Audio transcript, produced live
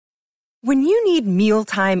When you need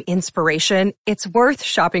mealtime inspiration, it's worth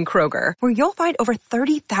shopping Kroger, where you'll find over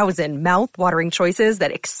 30,000 mouth-watering choices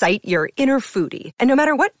that excite your inner foodie. And no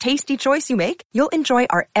matter what tasty choice you make, you'll enjoy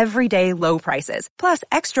our everyday low prices, plus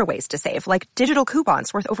extra ways to save, like digital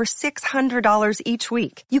coupons worth over $600 each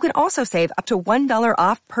week. You can also save up to $1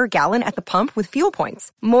 off per gallon at the pump with fuel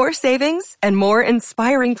points. More savings and more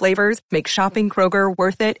inspiring flavors make shopping Kroger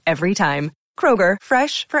worth it every time. Kroger,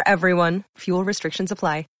 fresh for everyone. Fuel restrictions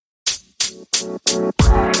apply.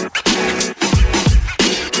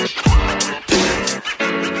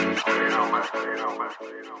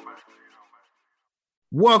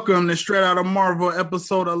 Welcome to Straight Outta Marvel,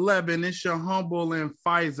 episode 11. It's your humble and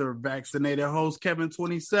Pfizer vaccinated host,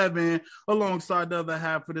 Kevin27, alongside the other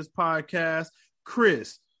half of this podcast,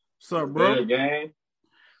 Chris. What's up, bro? Good, gang.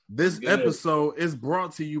 This episode is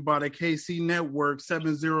brought to you by the KC Network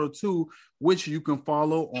 702, which you can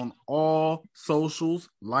follow on all socials,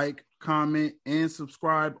 like, comment, and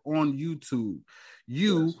subscribe on YouTube.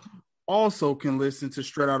 You also can listen to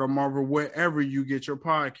Straight Outta Marvel wherever you get your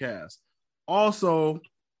podcast. Also,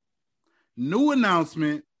 new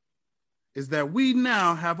announcement is that we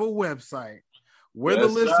now have a website where the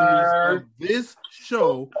listeners of this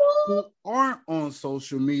show who aren't on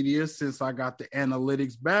social media, since I got the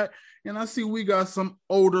analytics back, and I see we got some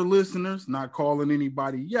older listeners, not calling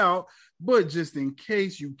anybody out, but just in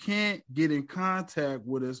case you can't get in contact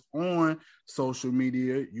with us on social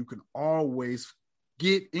media, you can always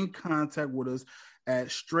get in contact with us at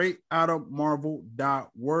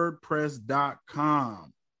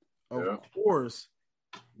straightoutamarvel.wordpress.com. Of course,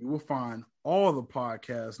 you will find all the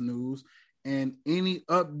podcast news and any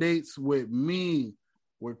updates with me,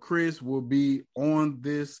 with Chris, will be on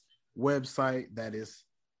this website. That is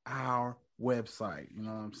our website. You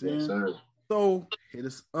know what I'm saying? Yes, sir. So hit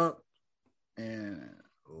us up and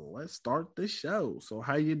let's start the show. So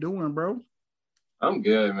how you doing, bro? I'm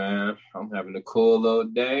good, man. I'm having a cool little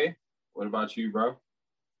day. What about you, bro?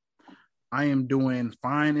 I am doing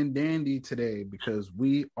fine and dandy today because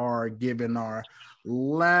we are giving our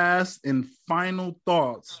last and final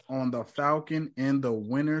thoughts on the Falcon and the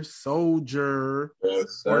Winter Soldier.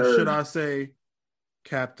 Yes, or sir. should I say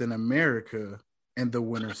Captain America and the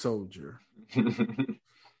Winter Soldier. I'm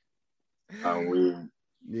weird.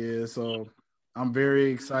 Yeah, so I'm very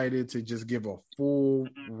excited to just give a full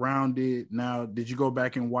rounded. Now, did you go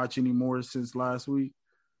back and watch any more since last week?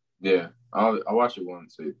 Yeah, I watched it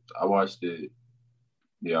once. I watched it.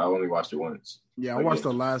 Yeah, I only watched it once. Yeah, I watched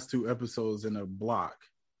the last two episodes in a block.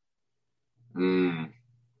 So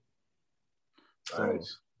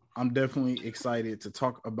nice. I'm definitely excited to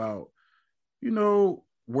talk about,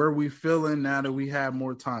 where we feeling now that we have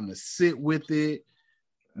more time to sit with it.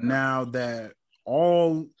 Now that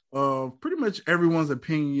all of pretty much everyone's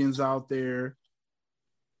opinions out there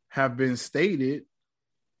have been stated,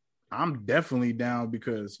 I'm definitely down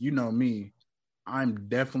because you know me, I'm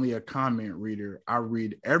definitely a comment reader. I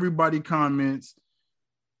read everybody comments.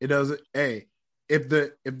 It doesn't. Hey, if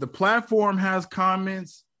the platform has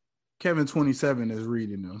comments, Kevin27 is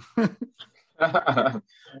reading them.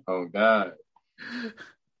 Oh God.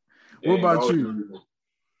 What about you?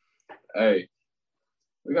 Hey,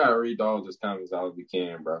 we gotta read all those comments all we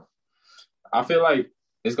can, bro. I feel like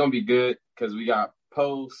it's gonna be good because we got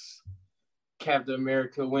posts. Captain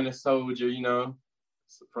America, Winter Soldier,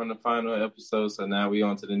 from the final episode. So now we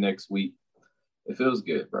on to the next week. It feels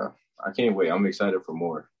good, bro. I can't wait. I'm excited for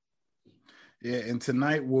more. Yeah, and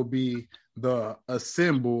tonight will be the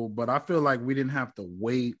assemble, but I feel like we didn't have to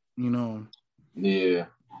wait, Yeah.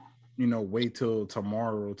 Wait till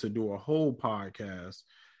tomorrow to do a whole podcast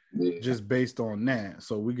just based on that.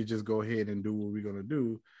 So we could just go ahead and do what we're going to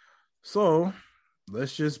do. So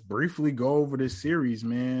let's just briefly go over this series,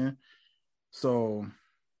 man. So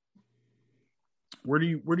where do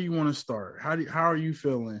you want to start? How are you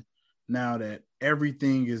feeling now that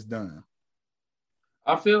everything is done?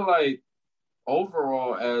 I feel like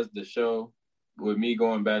overall as the show, with me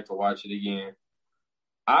going back to watch it again,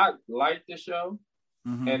 I like the show.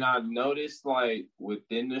 Mm-hmm. And I noticed like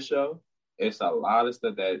within the show, it's a lot of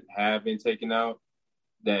stuff that have been taken out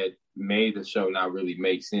that made the show not really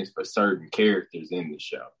make sense for certain characters in the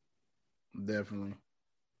show. Definitely.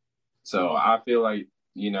 So I feel like,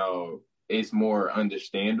 it's more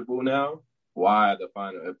understandable now why the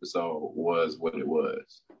final episode was what it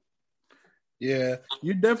was. Yeah,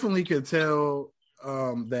 you definitely could tell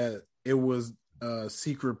that it was a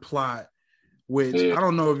secret plot, which I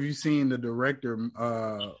don't know if you've seen the director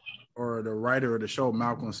or the writer of the show,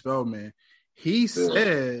 Malcolm Spellman. He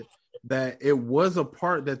said that it was a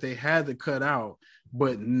part that they had to cut out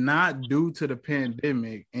but not due to the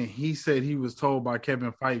pandemic. And he said he was told by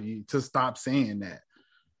Kevin Feige to stop saying that.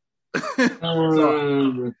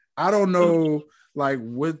 So I don't know like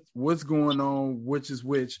what's going on, which is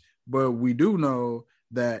which, but we do know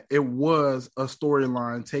that it was a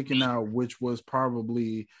storyline taken out, which was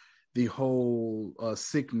probably the whole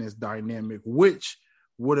sickness dynamic, which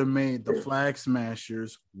would have made the Flag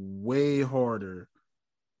Smashers way harder.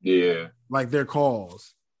 Yeah. Like their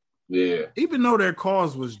cause. Yeah. Even though their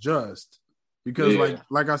cause was just, because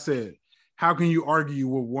like I said, how can you argue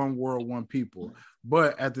with one world, one people?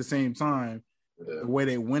 But at the same time, the way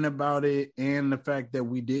they went about it and the fact that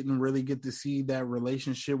we didn't really get to see that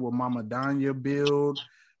relationship with Mama Danya build,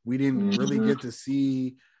 we didn't really get to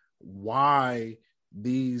see why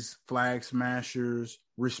these Flag Smashers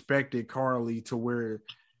respected Karli to where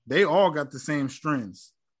they all got the same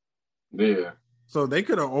strengths. Yeah. So they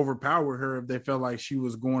could have overpowered her if they felt like she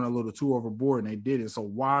was going a little too overboard, and they didn't. So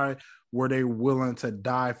why were they willing to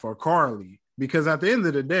die for Karli? Because at the end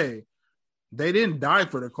of the day, they didn't die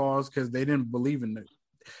for the cause because they didn't believe in it.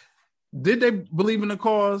 Did they believe in the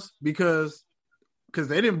cause? Because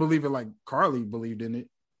they didn't believe it like Karli believed in it.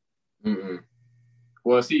 Mm-mm.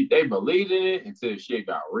 Well, see, they believed in it until shit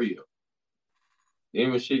got real.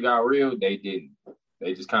 Then when shit got real, they didn't.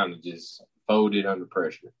 They just kind of just folded under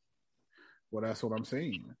pressure. Well, that's what I'm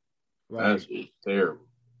saying. Like, that's terrible.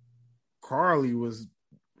 Karli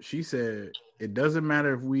she said, it doesn't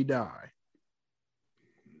matter if we die.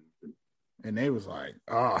 And they was like,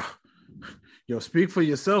 yo, speak for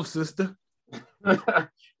yourself, sister.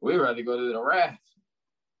 We'd rather go to the raft.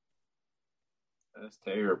 That's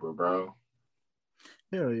terrible, bro.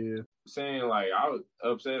 Hell yeah. Saying, like, I was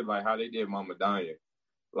upset, like, how they did Mama Danya.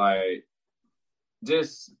 Like,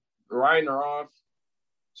 just writing her off,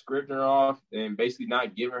 scripting her off, and basically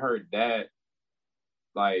not giving her that,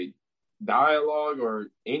 like, dialogue or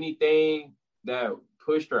anything that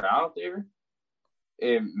pushed her out there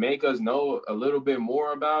and make us know a little bit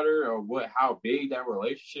more about her or how big that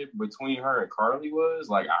relationship between her and Karli was.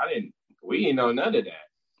 Like, we didn't know none of that.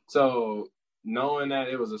 So knowing that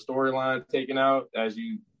it was a storyline taken out, as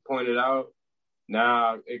you pointed out,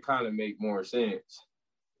 now it kind of make more sense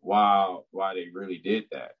why they really did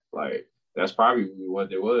that. Like, that's probably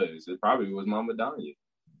what it was. It probably was Mama Danya.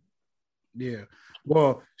 Yeah.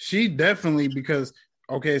 Well, she definitely, because,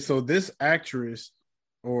 okay, so this actress,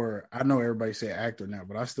 or I know everybody say actor now,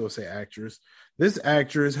 but I still say actress. This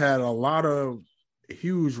actress had a lot of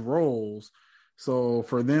huge roles. So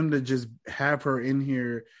for them to just have her in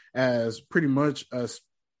here as pretty much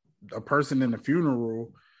a person in the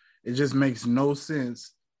funeral, it just makes no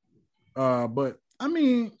sense. But I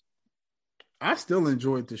mean, I still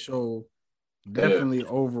enjoyed the show. Definitely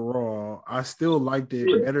overall. I still liked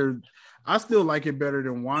it better. I still like it better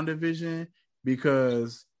than WandaVision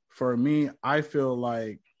because for me, I feel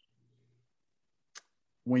like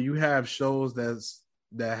when you have shows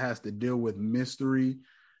that has to deal with mystery,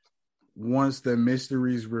 once the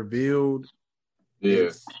mystery is revealed,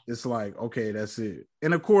 it's like, okay, that's it.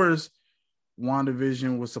 And of course,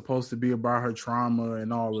 WandaVision was supposed to be about her trauma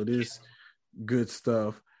and all of this good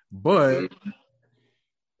stuff, but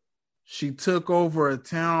she took over a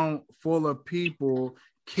town full of people,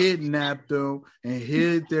 kidnapped them, and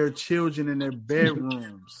hid their children in their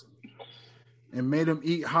bedrooms and made them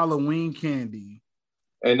eat Halloween candy.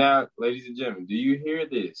 And now, ladies and gentlemen, do you hear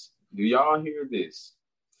this? Do y'all hear this?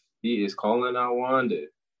 He is calling out Wanda.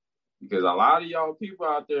 Because a lot of y'all people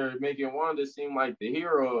out there making Wanda seem like the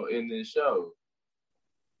hero in this show.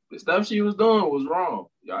 The stuff she was doing was wrong.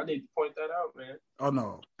 Y'all need to point that out, man. Oh,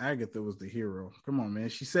 no. Agatha was the hero. Come on, man.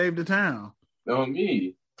 She saved the town. No,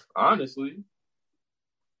 me. Honestly.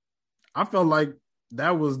 I felt like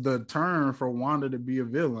that was the turn for Wanda to be a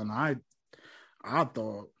villain. I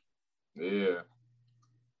thought. Yeah.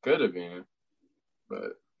 Could have been.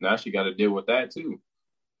 But now she got to deal with that, too.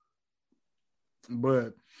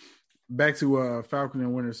 But back to Falcon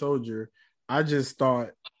and Winter Soldier, I just thought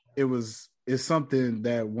it's something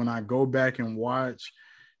that when I go back and watch,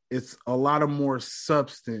 it's a lot of more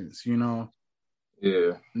substance, you know?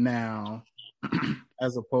 Yeah. Now,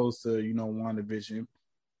 as opposed to, WandaVision.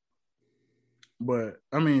 But,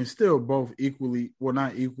 I mean, still both equally, well,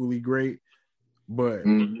 not equally great, but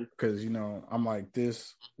because, I'm like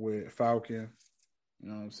this with Falcon. You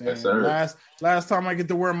know what I'm saying? Yes, last time I get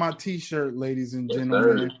to wear my T-shirt, ladies and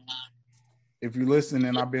gentlemen. If you listen,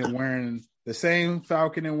 and I've been wearing the same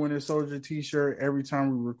Falcon and Winter Soldier T-shirt every time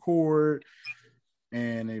we record.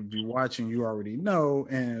 And if you're watching, you already know.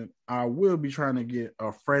 And I will be trying to get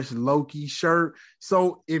a fresh Loki shirt.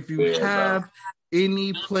 So if you have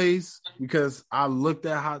any place, because I looked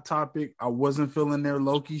at Hot Topic, I wasn't feeling their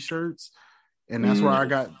Loki shirts, and that's where I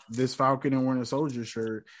got this Falcon and Winter Soldier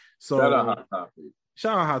shirt. So shout out Hot Topic.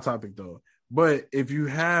 Shout out Hot Topic though. But if you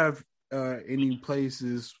have any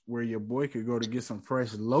places where your boy could go to get some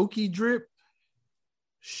fresh Loki drip,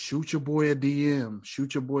 shoot your boy a DM,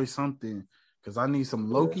 shoot your boy something, because I need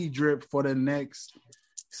some Loki drip for the next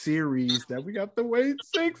series that we got to wait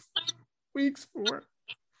 6 weeks for.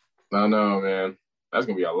 I know, man. That's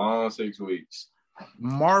gonna be a long 6 weeks.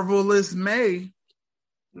 Marvelous May.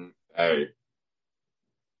 Hey,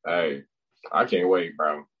 I can't wait,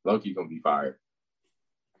 bro. Loki gonna be fired.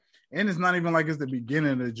 And it's not even like it's the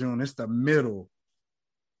beginning of June; it's the middle.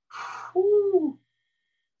 Woo.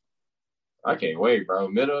 I can't wait, bro.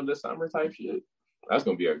 Middle of the summer type shit. That's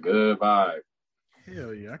gonna be a good vibe.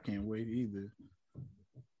 Hell yeah, I can't wait either.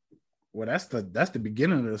 Well, that's the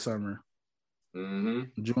beginning of the summer.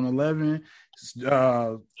 Mm-hmm. June 11.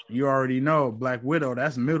 You already know Black Widow.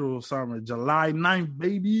 That's middle of summer. July 9th,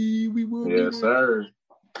 baby. We will. Yes, sir.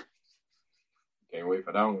 Can't wait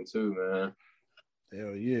for that one too, man.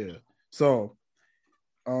 Hell yeah. So,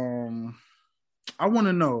 I want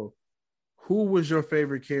to know, who was your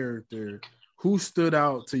favorite character? Who stood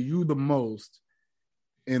out to you the most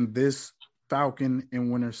in this Falcon and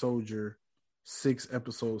Winter Soldier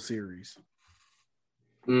 6-episode series?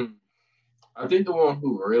 I think the one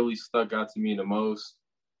who really stuck out to me the most,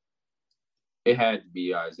 it had to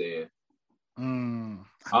be Isaiah. I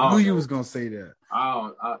knew you was gonna say that.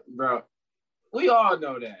 Bro, we all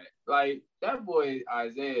know that. Like, that boy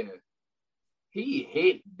Isaiah, he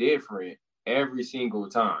hit different every single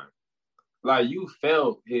time. Like, you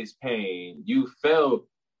felt his pain. You felt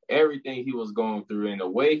everything he was going through. And the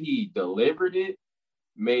way he delivered it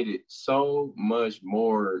made it so much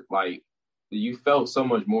more, like, you felt so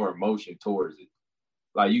much more emotion towards it.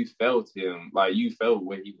 Like, you felt him. Like, you felt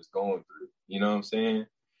what he was going through. You know what I'm saying?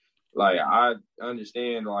 Like, I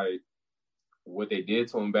understand, like, what they did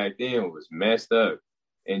to him back then was messed up.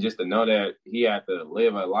 And just to know that he had to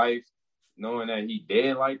live a life knowing that he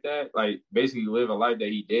dead like that, like basically live a life that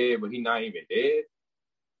he dead, but he not even dead.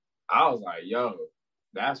 I was like, yo,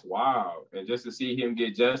 that's wild. And just to see him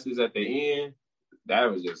get justice at the end,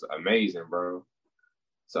 that was just amazing, bro.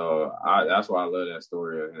 So that's why I love that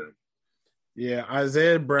story of him. Yeah,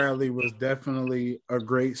 Isaiah Bradley was definitely a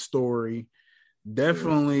great story.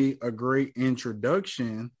 Definitely a great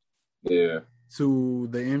introduction. Yeah. To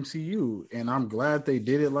the MCU, and I'm glad they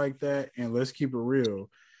did it like that. And let's keep it real,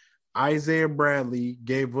 Isaiah Bradley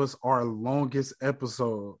gave us our longest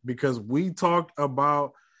episode, because we talked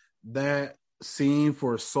about that scene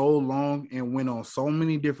for so long and went on so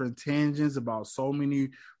many different tangents about so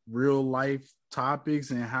many real life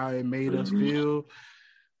topics and how it made us feel.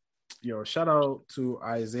 Yo, shout out to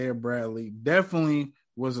Isaiah Bradley. Definitely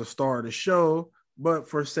was a star of the show. But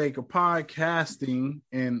for sake of podcasting,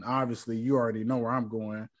 and obviously you already know where I'm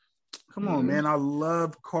going. Come on, man. I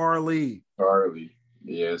love Carly. Carly.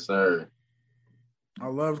 Yes, sir. I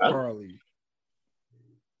love Carly.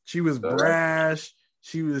 She was brash.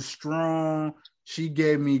 She was strong. She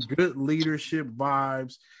gave me good leadership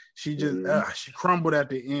vibes. She just, she crumbled at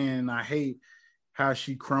the end. I hate how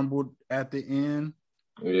she crumbled at the end.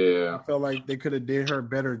 Yeah. I felt like they could have did her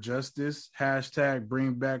better justice. #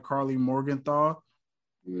 bring back Carly Morgenthau.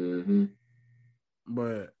 Mm-hmm.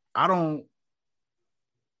 But I don't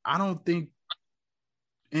think,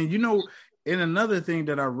 and and another thing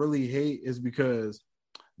that I really hate is because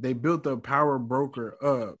they built the power broker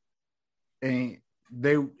up, and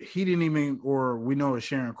he didn't even, or we know it's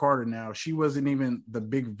Sharon Carter now, she wasn't even the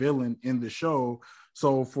big villain in the show.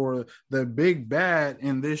 So for the big bad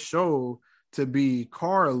in this show to be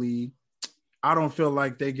Carly, I don't feel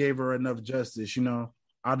like they gave her enough justice,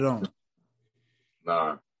 I don't.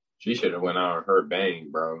 Nah, she should have went out with her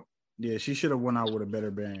bang, bro. Yeah, she should have went out with a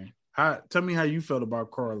better bang. Tell me how you felt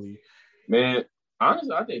about Carly. Man,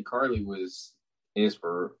 honestly, I think Carly was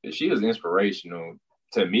inspirational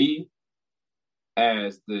to me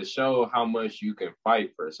as to show how much you can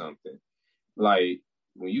fight for something. Like,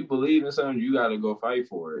 when you believe in something, you got to go fight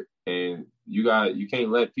for it. And you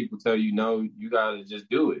can't let people tell you no, you got to just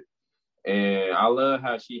do it. And I love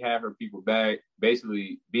how she had her people back,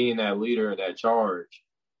 basically being that leader of that charge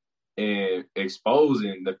and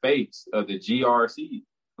exposing the fakes of the GRC,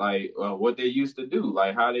 like what they used to do,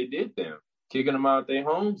 like how they did them, kicking them out of their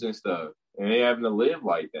homes and stuff, and they having to live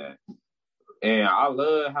like that. And I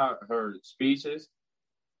love how her speeches,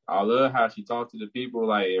 I love how she talked to the people,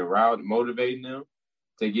 like, and motivating them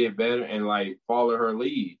to get better and like follow her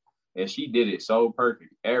lead. And she did it so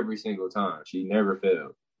perfect every single time. She never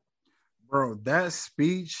failed. Bro, that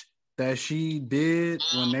speech that she did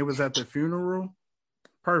when they was at the funeral,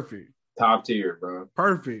 perfect. Top tier, bro.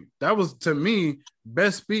 Perfect. That was, to me,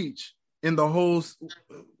 best speech in the whole,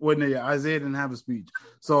 when Isaiah didn't have a speech.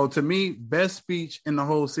 So to me, best speech in the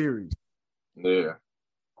whole series. Yeah.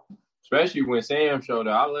 Especially when Sam showed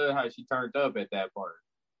up. I love how she turned up at that part.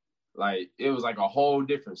 Like, it was like a whole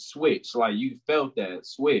different switch. Like, you felt that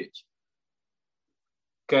switch.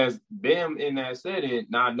 Because them in that setting,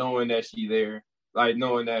 not knowing that she there, like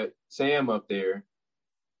knowing that Sam up there,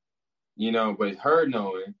 you know, but her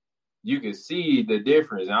knowing, you could see the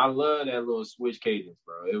difference. And I love that little switch cadence,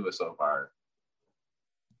 bro. It was so fire.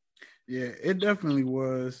 Yeah, it definitely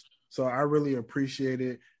was. So I really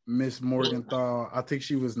appreciated Miss Morgenthau. I think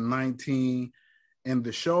she was 19 in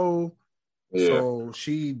the show. Yeah. So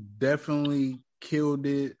she definitely killed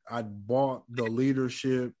it. I bought the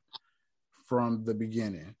leadership from the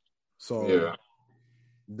beginning. So yeah,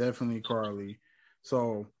 definitely Karli.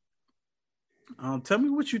 So tell me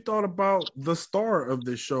what you thought about the star of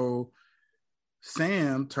the show,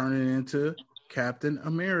 Sam, turning into Captain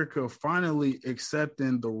America, finally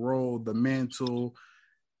accepting the role, the mantle,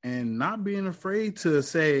 and not being afraid to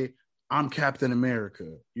say, I'm Captain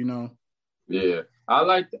America, you know? Yeah. I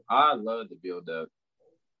love the build up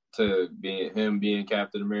to being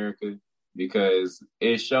Captain America, because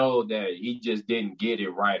it showed that he just didn't get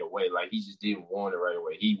it right away. Like, he just didn't want it right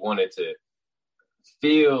away. He wanted to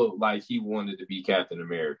feel like he wanted to be Captain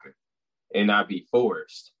America and not be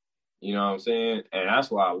forced. You know what I'm saying? And that's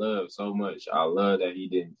why I love so much. I love that he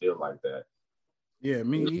didn't feel like that. Yeah,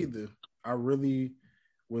 me either. I really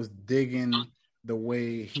was digging the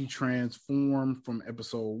way he transformed from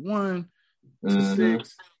episode 1 to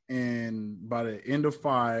 6. And by the end of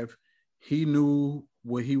 5, he knew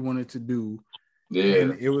what he wanted to do. Yeah.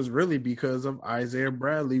 And it was really because of Isaiah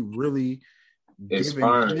Bradley really giving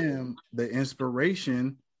him the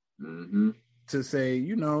inspiration to say,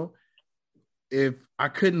 you know, if I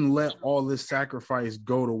couldn't let all this sacrifice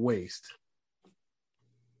go to waste.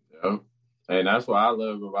 Yeah. And that's what I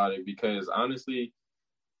love about it, because honestly,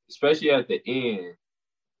 especially at the end,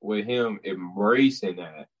 with him embracing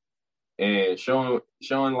that and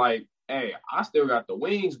showing like, hey, I still got the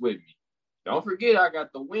wings with me. Don't forget, I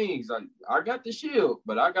got the wings. I got the shield,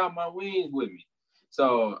 but I got my wings with me.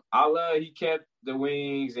 So I love he kept the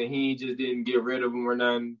wings and he just didn't get rid of them or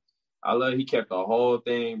nothing. I love he kept the whole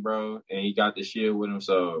thing, bro, and he got the shield with him.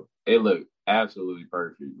 So it looked absolutely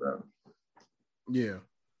perfect, bro. Yeah.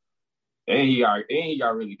 And he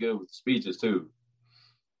got really good with the speeches too.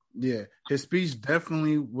 Yeah, his speech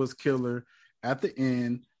definitely was killer at the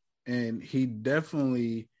end, and he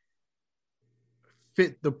definitely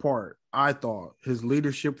fit the part. I thought his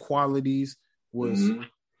leadership qualities was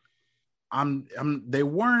they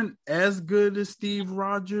weren't as good as Steve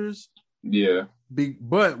Rogers. Yeah.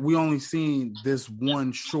 But we only seen this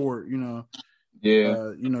one short,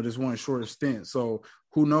 this one short stint. So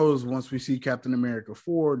who knows, once we see Captain America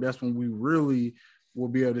 4, that's when we really will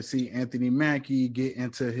be able to see Anthony Mackie get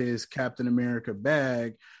into his Captain America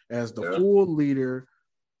bag as the full leader.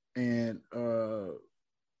 And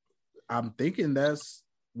I'm thinking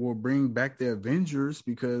will bring back the Avengers,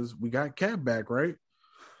 because we got Cap back, right?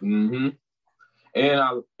 Mm-hmm.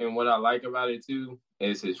 And what I like about it too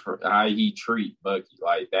is how he treat Bucky,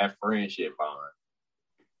 like that friendship bond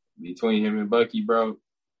between him and Bucky, bro.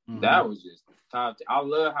 That was just top. I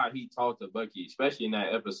love how he talked to Bucky, especially in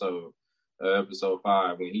that episode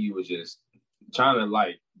 5, when he was just trying to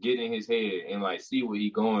like get in his head and like see what he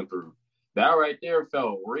going through. That right there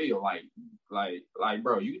felt real. Like,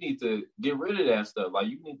 bro, you need to get rid of that stuff. Like,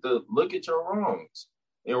 you need to look at your wrongs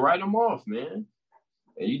and write them off, man.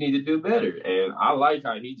 And you need to do better. And I like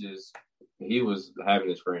how he was having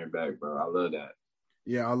his friend back, bro. I love that.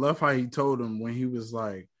 Yeah, I love how he told him when he was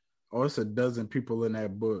like, oh, it's a dozen people in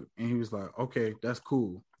that book. And he was like, okay, that's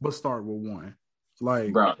cool, but start with one.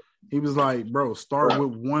 Like, bro. He was like, bro, start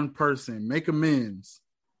with one person. Make amends.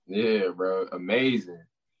 Yeah, bro. Amazing.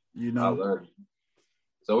 You know? I love it.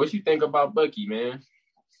 So what you think about Bucky, man?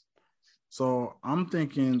 So I'm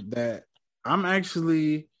thinking that I'm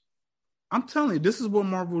telling you, this is what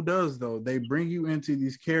Marvel does, though. They bring you into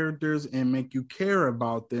these characters and make you care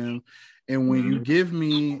about them. And when you give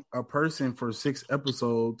me a person for 6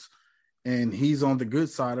 episodes and he's on the good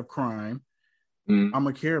side of crime, I'm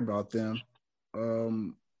going to care about them.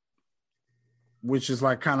 Which is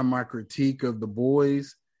like kind of my critique of The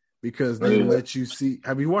Boys, because they let you see.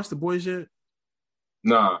 Have you watched The Boys yet?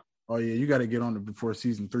 Nah. Oh, yeah, you got to get on it before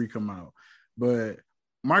season 3 come out. But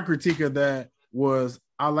my critique of that was,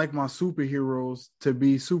 I like my superheroes to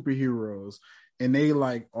be superheroes, and they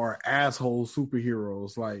like are asshole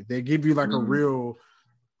superheroes. Like, they give you like a real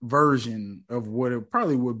version of what it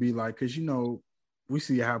probably would be like, because we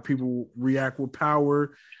see how people react with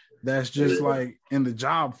power. That's just like in the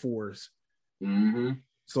job force. Mm-hmm.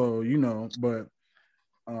 So but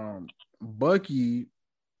Bucky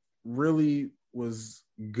really was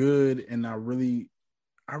good, and I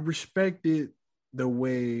respected the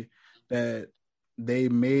way that they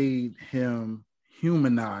made him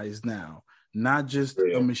humanized now, not just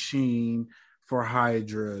a machine for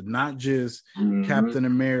Hydra, not just Captain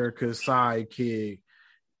America's sidekick.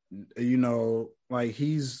 Like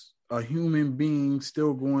he's a human being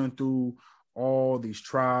still going through all these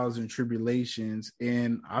trials and tribulations,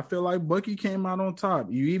 and I feel like Bucky came out on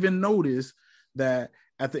top. You even notice that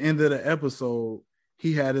at the end of the episode,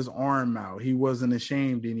 he had his arm out. He wasn't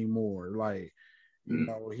ashamed anymore. Like,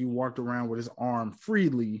 he walked around with his arm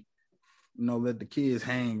freely, let the kids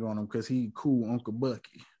hang on him because he cool Uncle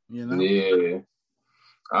Bucky, Yeah.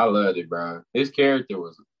 I loved it, bro. His character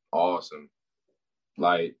was awesome.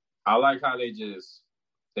 Like, I like how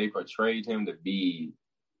they portrayed him to be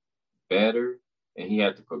better, and he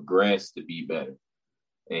had to progress to be better.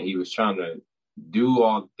 And he was trying to do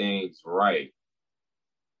all things right,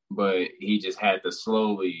 but he just had to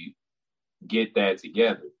slowly get that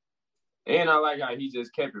together. And I like how he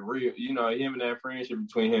just kept it real. Him and that friendship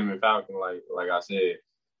between him and Falcon, like I said,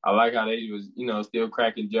 I like how they was, still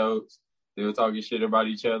cracking jokes, still talking shit about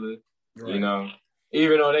each other, right.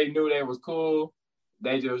 Even though they knew they was cool,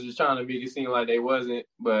 they just was just trying to make it seem like they wasn't,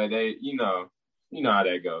 but they, how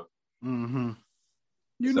that go. Mm-hmm.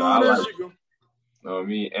 And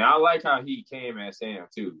I like how he came at Sam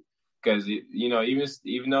too, because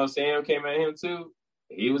even though Sam came at him too,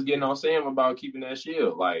 he was getting on Sam about keeping that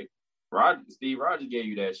shield. Like Steve Rogers gave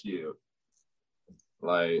you that shield.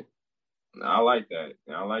 Like, I like that.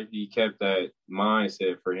 I like he kept that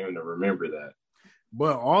mindset for him to remember that.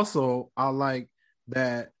 But also, I like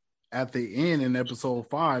that at the end in episode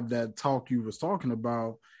 5, that talk you was talking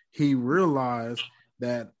about, he realized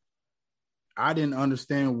that I didn't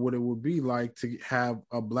understand what it would be like to have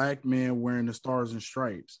a black man wearing the Stars and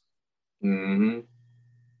Stripes. Mm-hmm.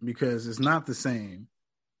 Because it's not the same.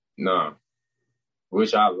 No.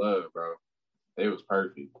 Which I love, bro. It was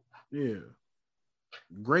perfect. Yeah.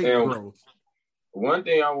 Great growth. One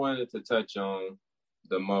thing I wanted to touch on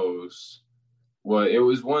the most, well, it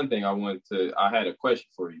was one thing I had a question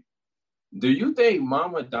for you. Do you think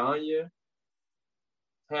Mama Danya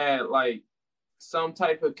had like some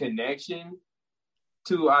type of connection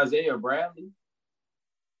to Isaiah Bradley?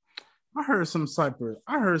 I heard some type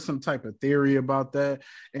of theory about that,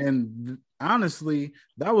 and honestly,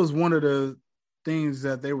 that was one of the things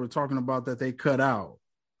that they were talking about that they cut out.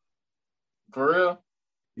 For real?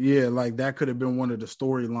 Yeah, like that could have been one of the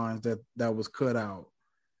storylines that was cut out.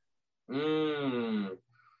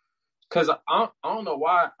 Because I don't know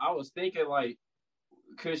why I was thinking like,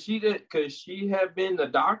 could she have been the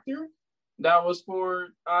doctor that was for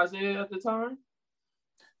Isaiah at the time?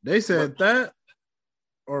 They said that,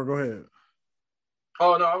 or go ahead.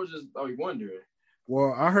 Oh no, I was just wondering.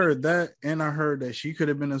 Well, I heard that, and I heard that she could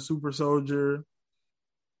have been a super soldier.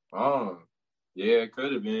 Oh, yeah, it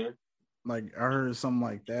could have been. Like, I heard something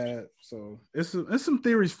like that. So it's some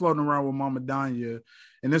theories floating around with Mama Danya,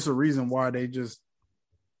 and it's a reason why they didn't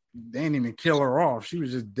even kill her off. She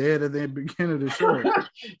was just dead at the beginning of the show.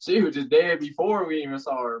 She was just dead before we even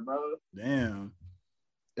saw her, bro. Damn.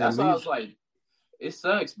 That's why I was like, it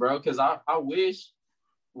sucks, bro, because I wish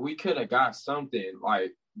we could have got something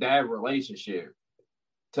like that relationship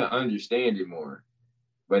to understand it more.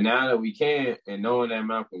 But now that we can't, and knowing that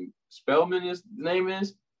Malcolm Spellman his name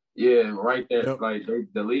is, yeah, right there. Yep. Like they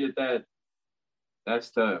deleted that.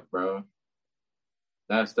 That's tough, bro.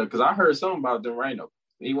 That's tough. Because I heard something about them writing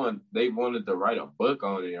they wanted to write a book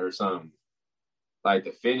on it or something. Like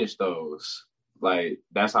to finish those. Like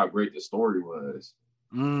that's how great the story was.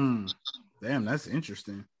 Damn, that's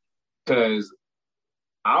interesting. Because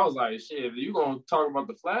I was like, shit, if you gonna talk about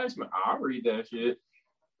the Flash, man, I'll read that shit.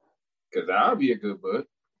 Because that'll be a good book.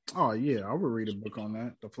 Oh, yeah, I would read a book on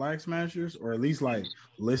that. The Flag Smashers, or at least, like,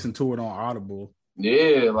 listen to it on Audible.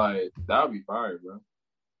 Yeah, like, that would be fire, bro.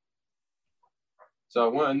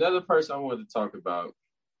 So, another person I wanted to talk about,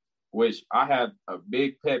 which I had a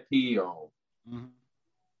big pet peeve on. Mm-hmm.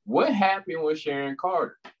 What happened with Sharon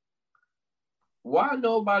Carter? Why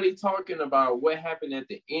nobody talking about what happened at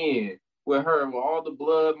the end with her, with all the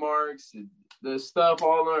blood marks, and the stuff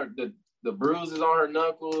all on her, the bruises on her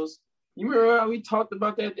knuckles? You remember how we talked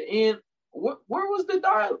about that at the end? Where was the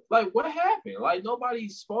dialogue? Like, what happened? Like, nobody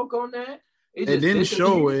spoke on that. It didn't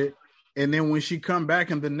show it. And then when she come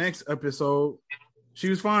back in the next episode, she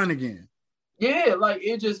was fine again. Yeah, like,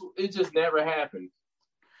 it just never happened.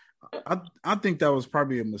 I think that was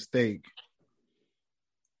probably a mistake.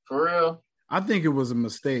 For real? I think it was a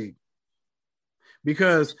mistake.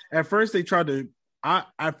 Because at first they tried to I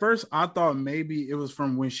thought maybe it was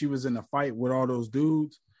from when she was in a fight with all those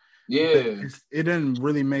dudes. Yeah. It didn't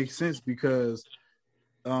really make sense because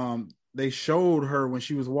they showed her when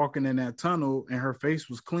she was walking in that tunnel and her face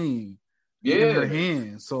was clean. Yeah. Her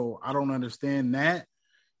hands. So I don't understand that.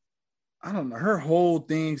 I don't know. Her whole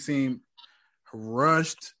thing seemed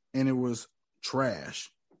rushed and it was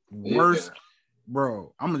trash. Worst,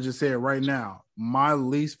 bro. I'm gonna just say it right now. My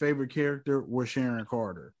least favorite character was Sharon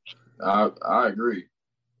Carter. I agree.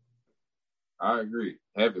 I agree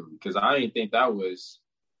heavily because I didn't think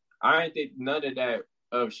none of that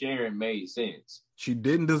of Sharon made sense. She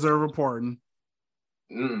didn't deserve a pardon.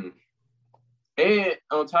 And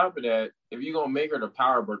on top of that, if you're gonna make her the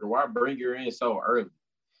power broker, why bring her in so early?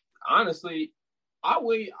 Honestly, I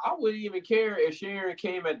wouldn't even care if Sharon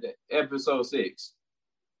came at the episode 6,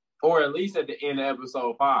 or at least at the end of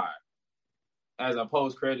episode 5, as a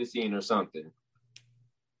post-credit scene or something.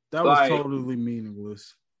 That was totally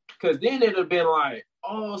meaningless. Because then it'd have been like,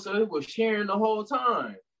 oh, so it was Sharon the whole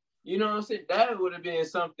time. You know what I'm saying? That would have been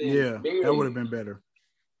something. Yeah, big. That would have been better.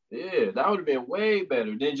 Yeah, that would have been way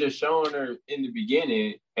better than just showing her in the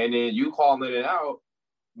beginning and then you calling it out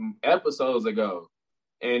episodes ago.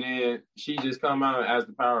 And then she just come out as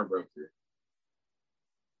the power broker.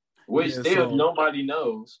 Which nobody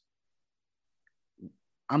knows.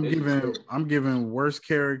 I'm giving worst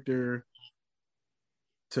character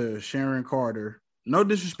to Sharon Carter. No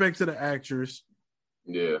disrespect to the actress.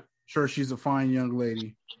 Yeah. Sure, she's a fine young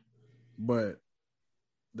lady. But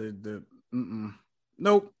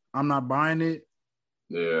nope, I'm not buying it.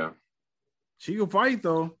 Yeah. She can fight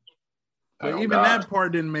though. But that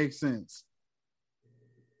part didn't make sense.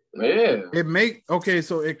 Yeah. It makes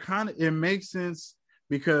sense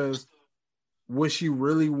because what she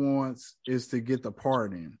really wants is to get the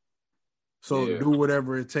pardon. So do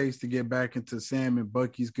whatever it takes to get back into Sam and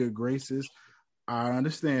Bucky's good graces. I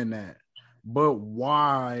understand that. But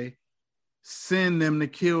why send them to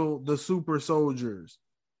kill the super soldiers?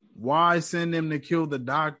 Why send them to kill the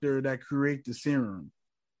doctor that create the serum?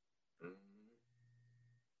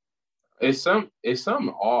 It's something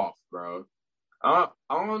off, bro. I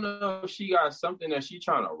don't know if she got something that she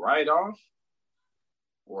trying to write off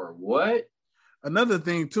or what. Another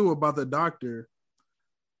thing too about the doctor,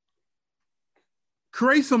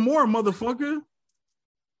 create some more, motherfucker.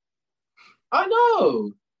 I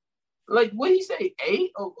know. Like, what he say?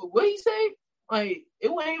 8? Or what he say? Like,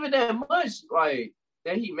 it wasn't even that much. Like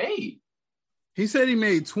that he made. He said he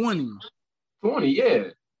made 20. 20, yeah.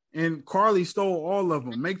 And Carly stole all of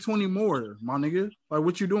them. Make 20 more, my nigga. Like,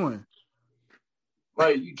 what you doing?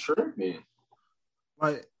 Like, you tripping?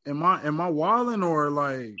 Like, am I wilding or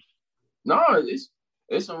like? No,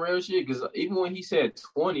 it's some real shit. Because even when he said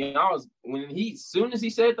 20, soon as he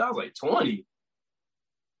said that, I was like 20.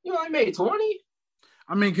 You only made 20?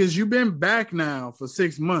 I mean, because you've been back now for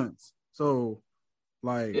 6 months. So,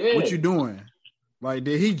 like, what you doing? Like,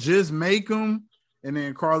 did he just make them? And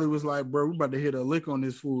then Carly was like, bro, we about to hit a lick on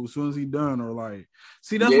this fool as soon as he done. Or like,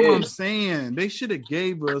 see, that's what I'm saying. They should have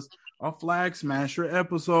gave us a Flag Smasher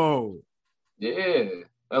episode. Yeah.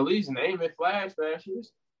 At least name it Flag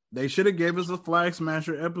Smashers. They should have gave us a Flag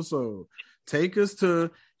Smasher episode. Take us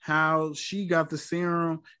to how she got the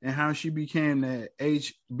serum and how she became that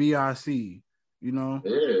HBIC. You know?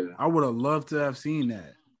 Yeah. I would have loved to have seen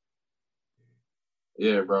that.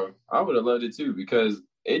 Yeah, bro. I would have loved it too because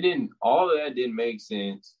all of that didn't make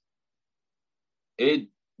sense. It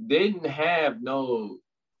didn't have no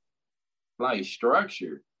like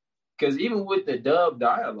structure. Because even with the dub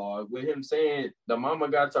dialogue, with him saying the mama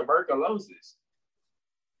got tuberculosis,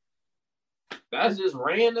 that's just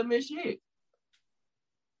random as shit.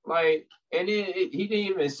 Like, and then he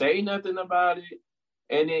didn't even say nothing about it.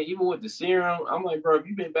 And then even with the serum, I'm like, bro, if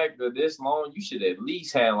you've been back for this long, you should at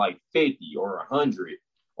least have like 50 or 100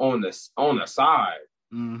 on the side.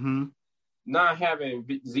 Mm-hmm. Not having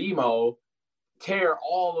Zemo tear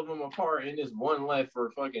all of them apart and just one left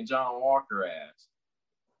for fucking John Walker ass.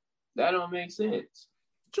 That don't make sense.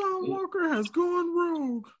 John Walker has gone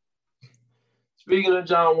rogue. Speaking of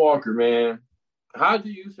John Walker, man, how do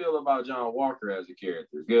you feel about John Walker as a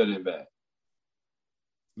character, good and bad?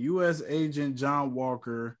 U.S. Agent John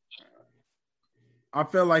Walker, I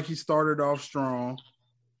felt like he started off strong.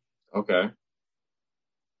 Okay.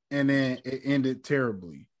 And then it ended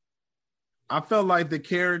terribly. I felt like the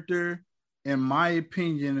character, in my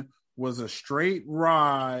opinion, was a straight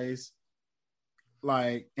rise,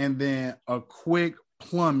 like, and then a quick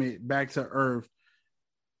plummet back to earth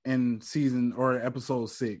in season or episode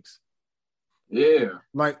 6. Yeah.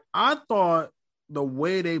 Like, I thought the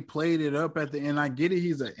way they played it up at the end, I get it,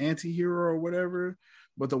 he's an anti-hero or whatever,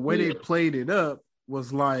 but the way they played it up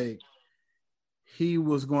was like he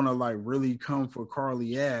was gonna like really come for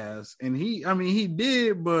Carly ass. And he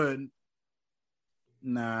did, but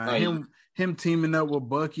nah, him teaming up with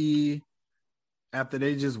Bucky after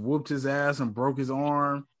they just whooped his ass and broke his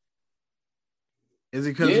arm. Is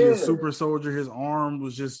it because he's a super soldier? His arm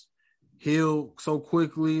was just healed so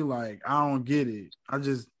quickly. Like, I don't get it.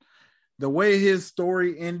 The way his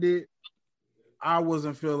story ended, I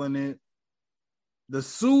wasn't feeling it. The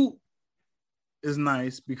suit is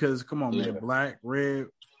nice because, come on, man, black, red.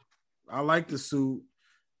 I like the suit.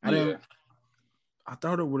 I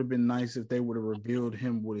thought it would have been nice if they would have revealed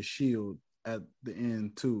him with a shield at the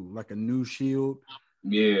end too, like a new shield.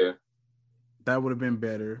 Yeah, that would have been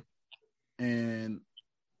better. And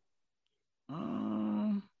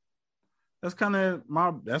that's kind of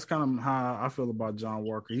how I feel about John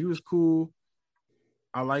Walker. He was cool.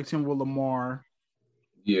 I liked him with Lamar.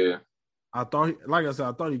 Yeah, I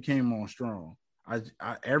thought he came on strong.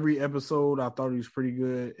 Every episode I thought he was pretty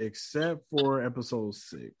good, except for episode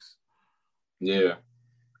 6. Yeah,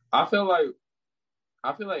 I feel like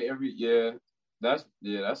that's a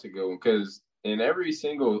good one, because in every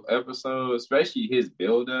single episode, especially his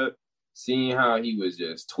build up, seeing how he was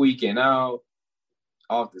just tweaking out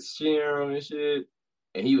off the serum and shit,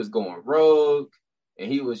 and he was going rogue,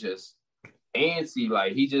 and he was just antsy,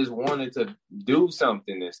 like he just wanted to do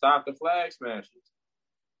something and stop the Flag Smashers.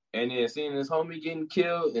 And then seeing his homie getting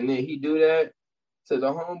killed, and then he do that to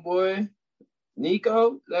the homeboy,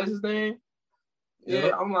 Nico, that's his name. Yeah,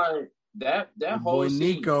 yep. I'm like, that whole scene,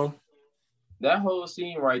 Nico. That whole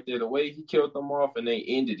scene right there, the way he killed them off and they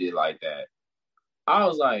ended it like that, I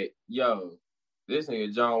was like, yo, this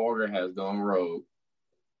nigga John Walker has gone rogue.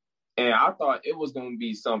 And I thought it was going to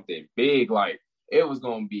be something big, like it was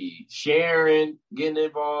going to be Sharon getting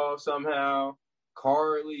involved somehow,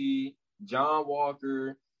 Carly, John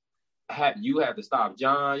Walker. You have to stop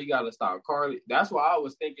John. You got to stop Carly. That's why I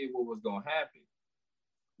was thinking what was going to happen.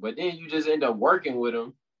 But then you just end up working with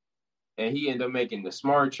him, and he ended up making the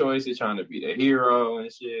smart choices, trying to be the hero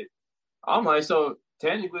and shit. I'm like, so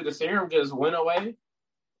technically the serum just went away?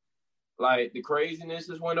 Like, the craziness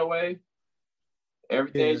just went away?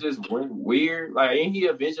 Everything just went weird? Like, ain't he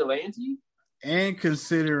a vigilante? And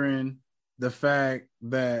considering the fact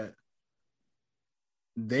that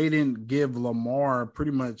they didn't give Lamar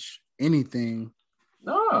pretty much anything.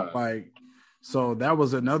 No. Like, so that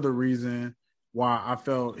was another reason why I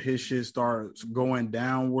felt his shit starts going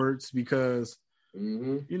downwards, because,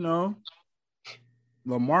 you know,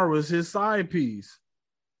 Lamar was his side piece.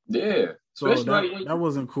 Yeah. So that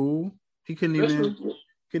wasn't cool. He couldn't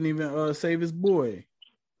even save his boy.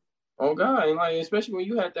 Oh God. And like, especially when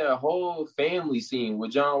you had that whole family scene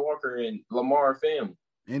with John Walker and Lamar family.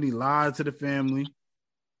 And he lied to the family.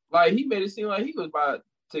 Like, he made it seem like he was about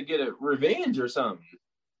to get a revenge or something.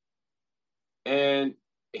 And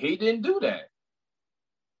he didn't do that.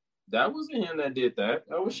 That wasn't him that did that.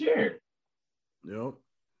 That was Sharon. Yep.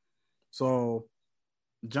 So,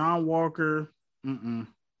 John Walker,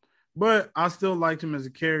 but I still liked him as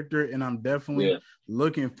a character, and I'm definitely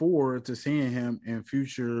looking forward to seeing him in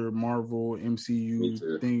future Marvel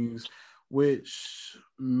MCU things, which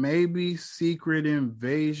maybe Secret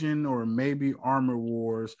Invasion or maybe Armor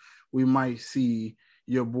Wars, we might see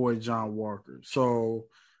your boy John Walker. So,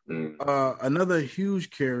 another huge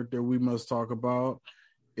character we must talk about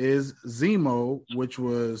is Zemo, which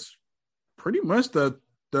was pretty much the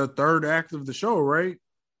third act of the show, right?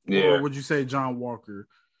 Yeah. Or would you say John Walker?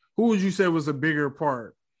 Who would you say was a bigger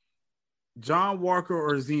part? John Walker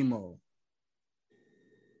or Zemo?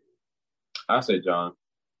 I say John.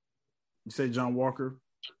 You say John Walker?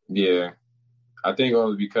 Yeah. I think it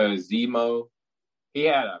was because Zemo, he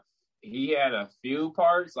had a few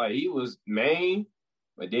parts, like he was main,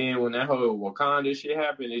 but then when that whole Wakanda shit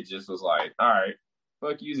happened, it just was like, all right,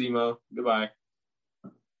 fuck you, Zemo. Goodbye.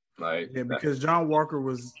 Like, because John Walker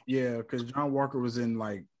was in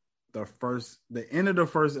like the end of the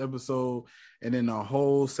first episode, and then the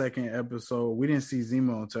whole second episode. We didn't see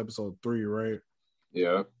Zemo until episode 3, right?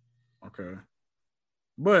 Yeah. Okay.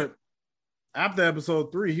 But after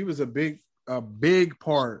episode 3, he was a big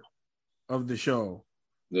part of the show.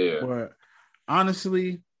 Yeah. But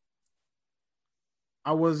honestly,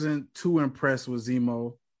 I wasn't too impressed with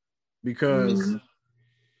Zemo because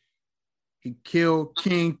he killed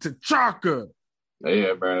King T'Chaka.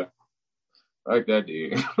 Yeah, bro. Like that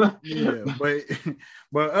dude. Yeah,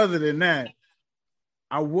 but other than that,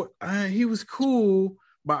 he was cool,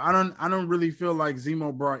 but I don't really feel like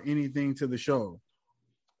Zemo brought anything to the show.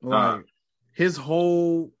 Like his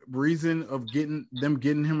whole reason of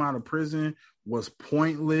getting him out of prison was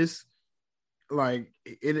pointless. Like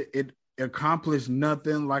it accomplished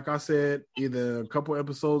nothing. Like I said, either a couple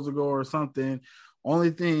episodes ago or something.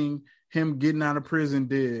 Only thing him getting out of prison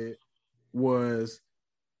did was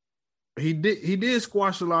he did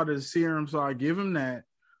squash a lot of the serum, so I give him that.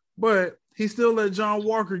 But he still let John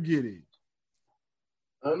Walker get it.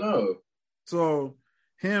 I know. So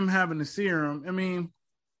him having the serum, I mean,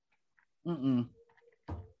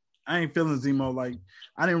 I ain't feeling Zemo. Like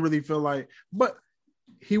I didn't really feel like, but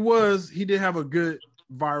he did have a good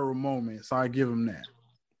viral moment, so I give him that.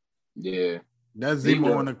 Yeah, that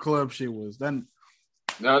Zemo in the club shit was that.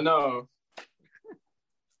 No.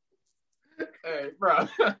 Hey, bro.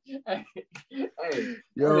 hey,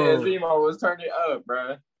 yo, Zemo was turning up,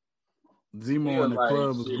 bro. Zemo in the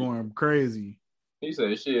club was going crazy. He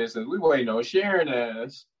said, "Shit, since we waiting on Sharon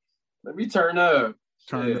ass, let me turn up."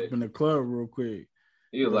 Turn up in the club real quick.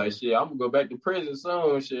 He was like, "Shit, I'm gonna go back to prison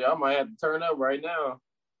soon. Shit, I might have to turn up right now."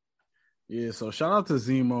 Yeah. So shout out to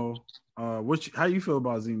Zemo. How you feel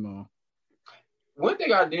about Zemo? One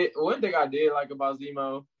thing I did like about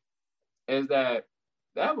Zemo is that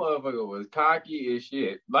motherfucker was cocky as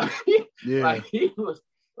shit. Like, like he was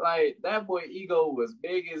like that boy ego was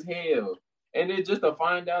big as hell. And then just to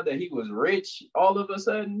find out that he was rich all of a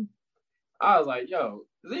sudden, I was like, yo,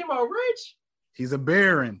 Zemo rich? He's a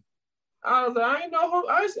baron. I was like, I ain't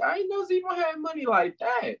know Zemo had money like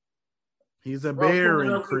that. He's a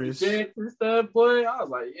baron, Chris. And stuff, boy. I was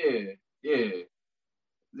like, yeah.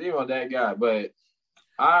 Zemo that guy. But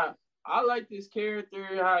I like this character,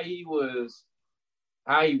 how he was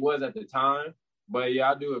at the time. But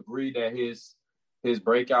yeah, I do agree that his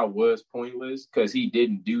breakout was pointless because he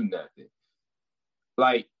didn't do nothing.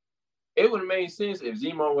 Like, it would have made sense if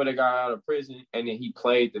Zemo would have got out of prison and then he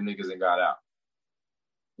played the niggas and got out.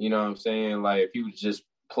 You know what I'm saying? Like, if he would just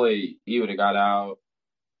play, he would have got out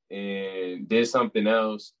and did something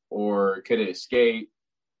else or could have escaped.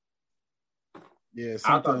 Yeah,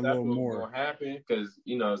 something a little more. I thought that was going to happen because,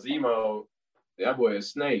 you know, Zemo, that boy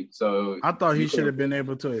is Snake. So I thought he should have been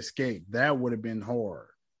able to escape. That would have been hard.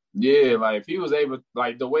 Yeah, like if he was able,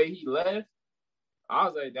 like the way he left, I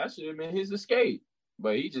was like, that should have been his escape.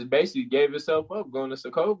 But he just basically gave himself up going to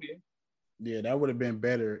Sokovia. Yeah, that would have been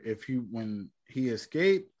better when he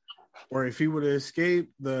escaped, or if he would have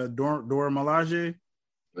escaped the Dora Milaje.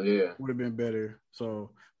 Yeah, would have been better.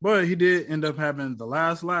 So, but he did end up having the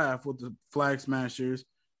last laugh with the Flag Smashers.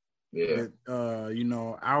 Yeah,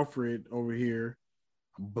 with, Alfred over here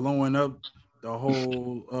blowing up the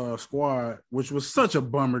whole squad, which was such a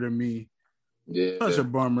bummer to me. Yeah, such a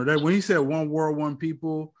bummer. That when he said "One world, one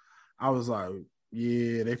people," I was like,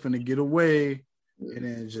 "Yeah, they finna get away," and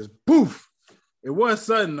then just poof. It was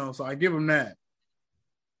sudden though, so I give him that.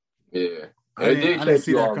 Yeah, I didn't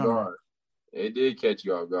see that coming. Guard. It did catch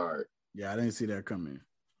you off guard. Yeah, I didn't see that coming.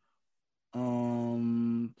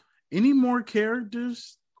 Any more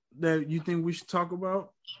characters that you think we should talk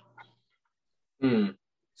about?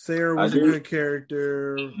 Sarah was a good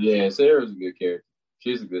character. Yeah, Sarah was a good character.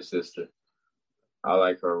 She's a good sister. I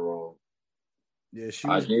like her role. Yeah, she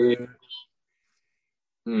was good.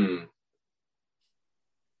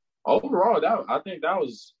 Overall, I think that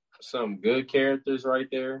was some good characters right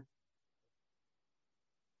there.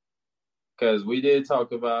 Because we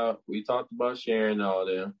talked about Sharon and all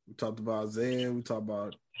them. We talked about Zed. We talked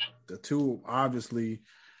about the two obviously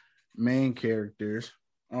main characters.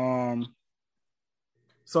 So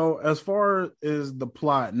as far as the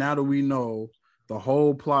plot, now that we know the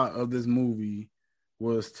whole plot of this movie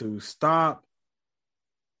was to stop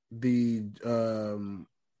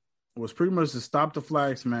was pretty much to stop the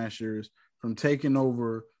Flag Smashers from taking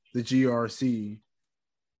over the GRC.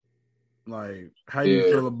 Like, how you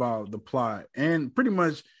feel about the plot and pretty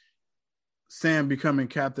much Sam becoming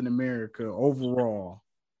Captain America overall?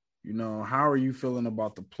 You know, how are you feeling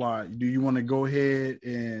about the plot? Do you want to go ahead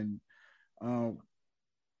and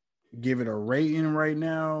give it a rating right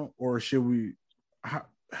now, or should we?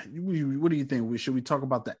 What do you think? Should we talk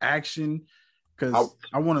about the action? Because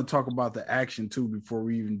I want to talk about the action too before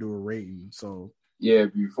we even do a rating. So yeah,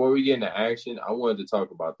 before we get into action, I wanted to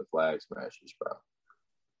talk about the Flag Smashers, bro.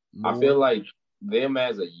 I feel like them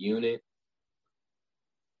as a unit,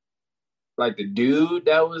 like the dude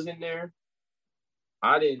that was in there,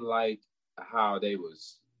 I didn't like how they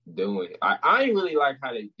was doing it. I didn't really like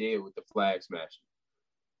how they did with the Flag Smashers.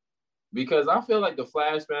 Because I feel like the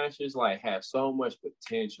Flag Smashers like have so much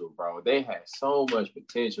potential, bro. They had so much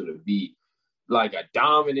potential to be like a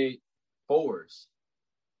dominant force.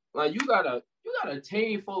 Like you gotta got a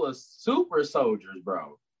team full of super soldiers,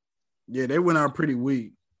 bro. Yeah, they went out pretty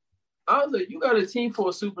weak. I was like, you got a team full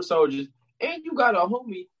of super soldiers, and you got a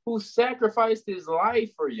homie who sacrificed his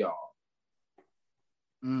life for y'all.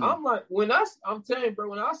 I'm like, I'm telling you, bro,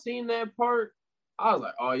 when I seen that part, I was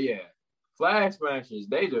like, oh yeah, Flag Smashers,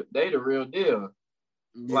 they the real deal.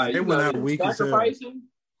 Yeah, like, they went out weak as hell.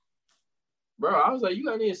 Bro, I was like, you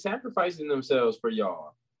got niggas sacrificing themselves for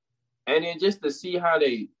y'all. And then just to see how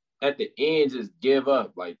they, at the end, just give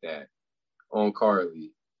up like that on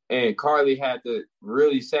Carly. And Carly had to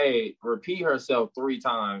really repeat herself 3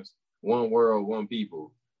 times, one world, one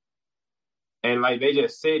people. And, like, they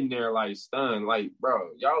just sitting there, like, stunned. Like, bro,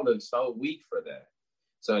 y'all look so weak for that.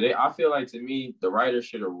 So I feel like, to me, the writer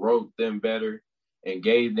should have wrote them better and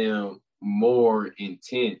gave them more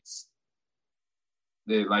intense.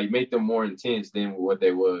 They, like, make them more intense than what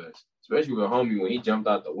they was. Especially with homie when he jumped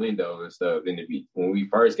out the window and stuff when we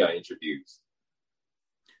first got introduced.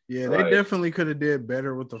 Yeah, they definitely could have did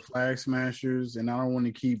better with the Flag Smashers, and I don't want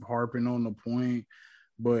to keep harping on the point,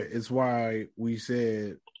 but it's why we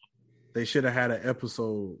said they should have had an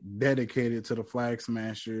episode dedicated to the Flag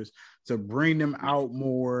Smashers to bring them out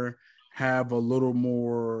more, have a little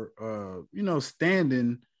more,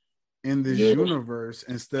 standing in this universe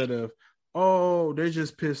instead of, oh, they're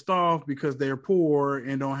just pissed off because they're poor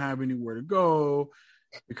and don't have anywhere to go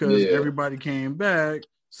because everybody came back.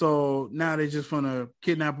 So now they're just going to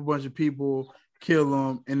kidnap a bunch of people, kill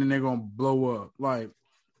them, and then they're going to blow up. Like,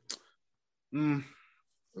 Please,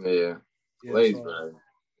 man.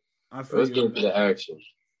 Let's get into the action.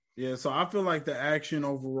 Yeah, so I feel like the action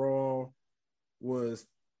overall was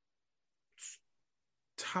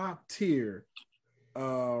top tier.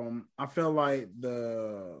 I felt like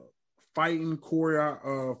the fighting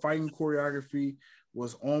choreography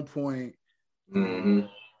was on point.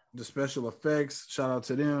 The special effects, shout out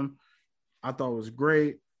to them. I thought it was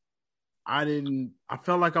great. I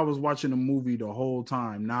felt like I was watching a movie the whole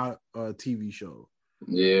time, not a TV show.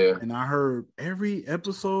 Yeah. And I heard every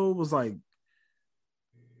episode was like,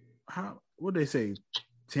 what'd they say?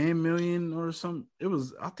 10 million or something.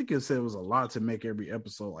 I think it said it was a lot to make every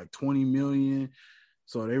episode, like 20 million.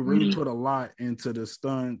 So they really put a lot into the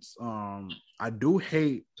stunts. I do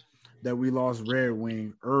hate that we lost Red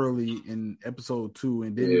Wing early in episode 2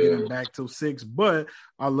 and didn't get him back till 6. But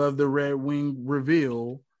I love the Red Wing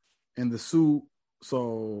reveal in the suit.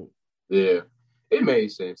 So yeah, it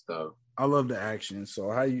made sense though. I love the action. So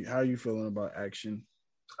how you feeling about action?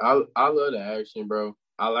 I love the action, bro.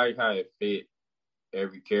 I like how it fit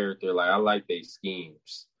every character. Like I like their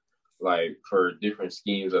schemes. Like for different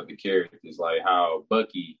schemes of the characters, like how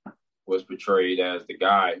Bucky was portrayed as the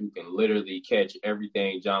guy who can literally catch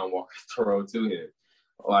everything John Walker throw to him.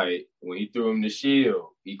 Like when he threw him the shield,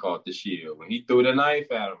 he caught the shield. When he threw the knife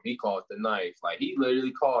at him, he caught the knife. Like he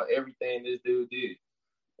literally caught everything this dude did.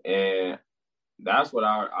 And that's what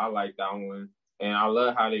I like that one. And I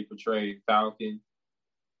love how they portrayed Falcon,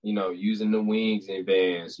 using the wings in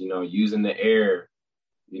advance, using the air,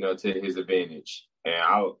 to his advantage. And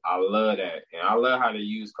I love that. And I love how they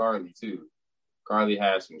use Carly too. Carly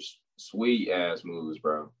has some sweet ass moves,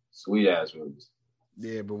 bro. Sweet ass moves.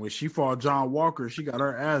 Yeah, but when she fought John Walker, she got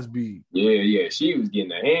her ass beat. Yeah. She was getting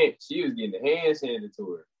the hands handed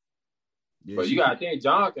to her. Yeah, but you gotta think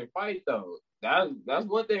John can fight though. That's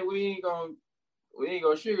one thing we ain't gonna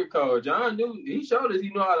sugarcoat. John he showed us he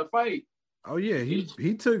know how to fight. Oh yeah,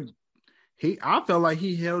 I felt like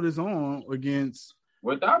he held his own against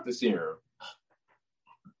without the serum.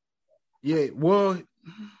 Yeah, well,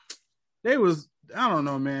 I don't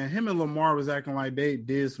know, man. Him and Lamar was acting like they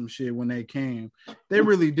did some shit when they came. They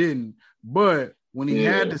really didn't. But when he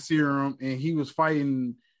had the serum and he was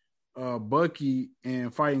fighting Bucky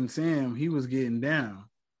and fighting Sam, he was getting down.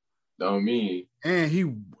 Don't mean. And he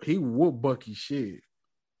whooped Bucky shit.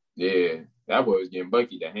 Yeah, that boy was getting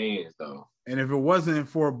Bucky the hands though. And if it wasn't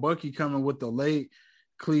for Bucky coming with the late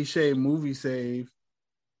cliche movie save,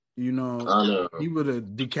 he would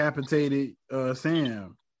have decapitated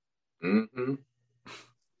Sam. Mm-hmm.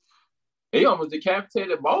 He almost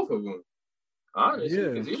decapitated both of them, honestly,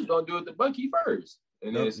 because he was gonna do it to Bucky first,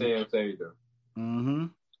 and then Sam saved him. Mm-hmm.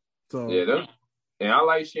 So and I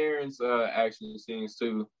like Sharon's action scenes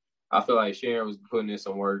too. I feel like Sharon was putting in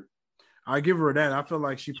some work. I give her that. I feel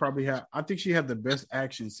like she probably had. I think she had the best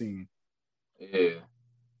action scene. Yeah.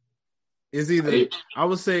 I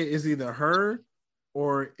would say it's either her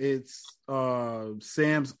or it's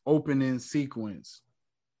Sam's opening sequence.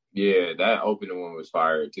 Yeah, that opening one was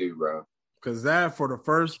fire too, bro. Because that for the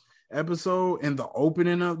first episode and the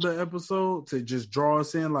opening of the episode to just draw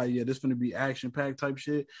us in, like, yeah, this is going to be action-packed type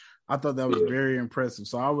shit. I thought that was very impressive.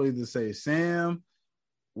 So I would either say Sam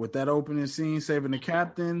with that opening scene saving the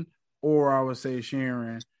captain, or I would say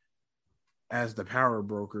Sharon as the power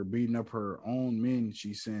broker beating up her own men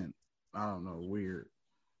she sent. I don't know, weird.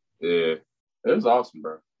 Yeah, it was awesome,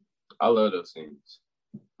 bro. I love those scenes.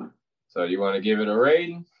 So you want to give it a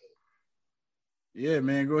rating? Yeah,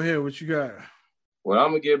 man, go ahead. What you got? Well,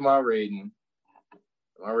 I'm going to give my rating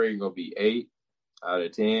going to be 8 out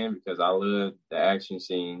of 10 because I love the action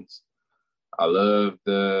scenes. I love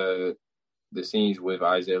the scenes with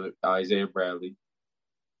Isaiah Bradley.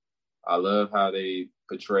 I love how they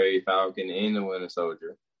portray Falcon and the Winter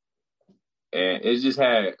Soldier. And it just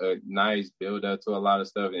had a nice build up to a lot of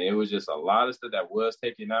stuff. And it was just a lot of stuff that was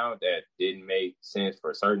taken out that didn't make sense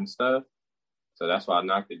for certain stuff. So that's why I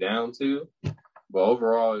knocked it down to. But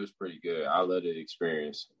overall, it was pretty good. I loved the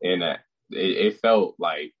experience. And it felt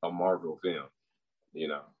like a Marvel film, you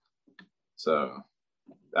know. So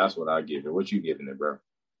that's what I give it. What you giving it, bro?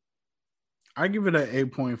 I give it an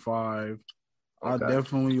 8.5. Okay. I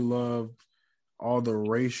definitely loved all the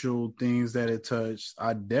racial things that it touched.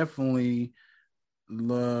 I definitely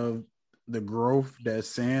loved the growth that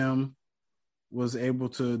Sam was able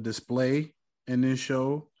to display in this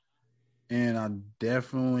show. And I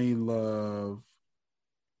definitely love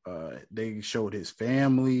they showed his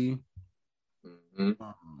family. Mm-hmm.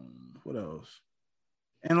 What else?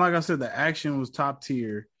 And like I said, the action was top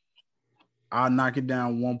tier. I'll knock it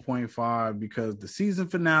down 1.5 because the season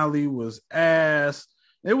finale was ass.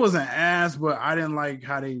 It wasn't ass, but I didn't like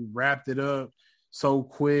how they wrapped it up so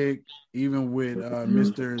quick, even with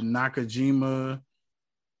Mr. Nakajima.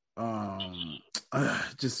 I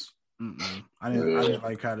didn't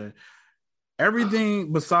like how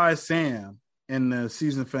everything besides Sam in the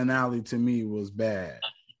season finale to me was bad.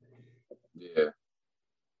 Yeah.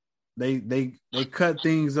 They cut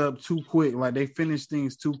things up too quick. Like they finished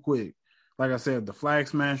things too quick. Like I said, the Flag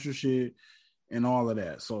Smasher shit and all of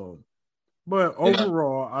that. So, but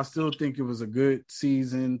overall, I still think it was a good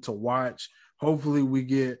season to watch. Hopefully we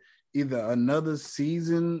get either another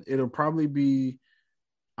season. It'll probably be,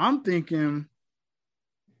 I'm thinking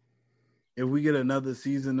if we get another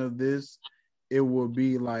season of this, it will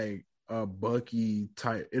be like a Bucky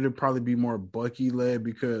type. It'll probably be more Bucky led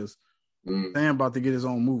because Sam about to get his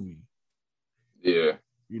own movie. Yeah.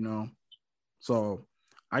 You know? So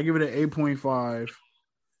I give it an 8.5.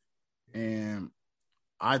 And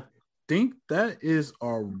I think that is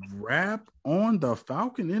a wrap on the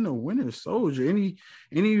Falcon and the Winter Soldier.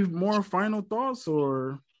 Any more final thoughts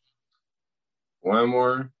or? One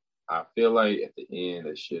more. I feel like at the end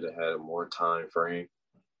they should have had a more time frame.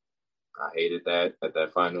 I hated that at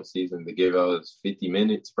that final season. To give us 50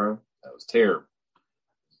 minutes, bro. That was terrible.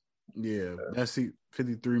 Yeah, that's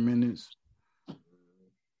 53 minutes.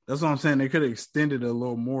 That's what I'm saying. They could have extended it a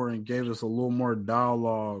little more and gave us a little more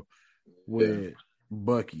dialogue with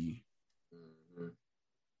Bucky. Mm-hmm.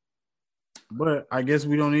 But I guess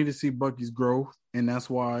we don't need to see Bucky's growth, and that's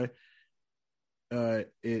why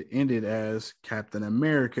it ended as Captain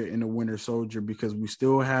America and the Winter Soldier because we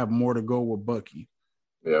still have more to go with Bucky.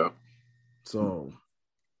 Yeah. So.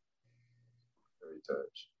 Very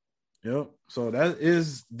touched. Yep. So that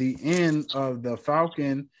is the end of the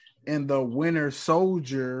Falcon and the Winter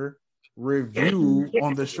Soldier review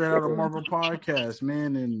on the Straight Outta Marvel podcast,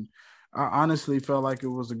 man. And I honestly felt like it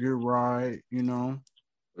was a good ride, you know.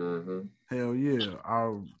 Mm-hmm. Hell yeah.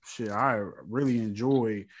 I really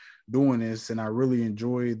enjoy doing this, and I really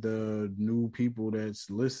enjoy the new people that's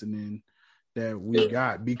listening that we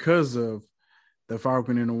got because of the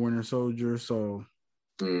Falcon and the Winter Soldier. So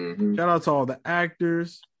shout out to all the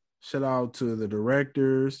actors. Shout out to the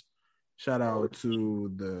directors. Shout out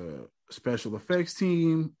to the special effects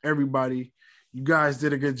team. Everybody, you guys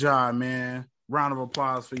did a good job, man. Round of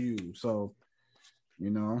applause for you. So,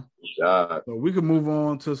 you know. So we can move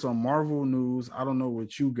on to some Marvel news. I don't know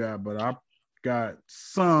what you got, but I got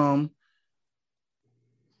some.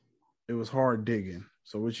 It was hard digging.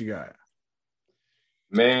 So what you got?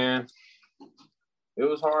 Man, it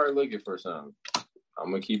was hard looking for something.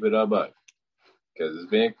 I'm going to keep it up. Because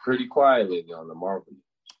it's been pretty quiet lately on the Marvel.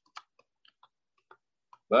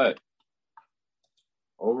 But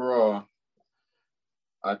overall,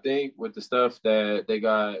 I think with the stuff that they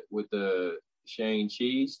got with the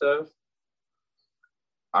Shang-Chi stuff,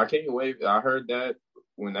 I can't wait. I heard that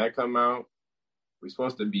when that come out, we're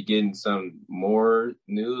supposed to be getting some more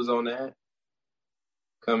news on that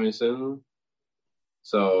coming soon.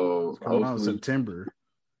 So coming out in September.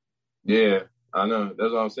 Yeah. I know.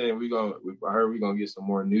 That's what I'm saying. I heard we're gonna get some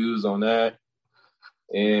more news on that,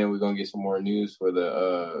 and we're gonna get some more news for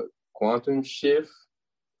the quantum shift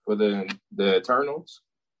for the Eternals.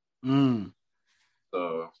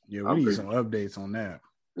 So yeah, we need some updates on that.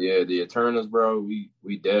 Yeah, the Eternals, bro. We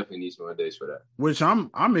definitely need some updates for that. Which I'm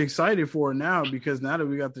excited for now, because now that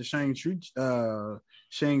we got the Shang-Chi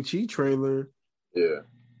trailer, yeah,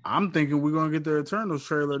 I'm thinking we're gonna get the Eternals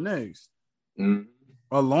trailer next,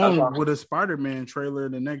 along with a Spider-Man trailer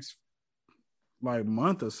the next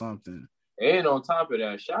month or something. And on top of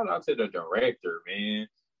that, shout out to the director, man,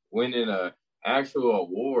 winning an actual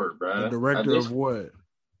award, bro. The director of what?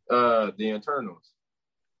 The Eternals.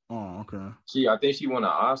 Oh, okay. I think she won an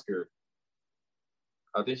Oscar.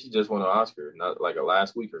 I think she just won an Oscar, not like a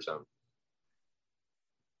last week or something.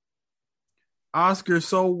 Oscar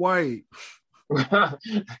so white. What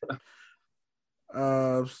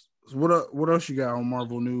else you got on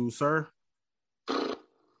Marvel news, sir?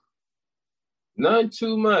 None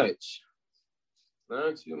too much.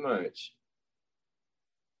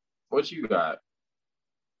 What you got?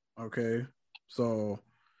 Okay, so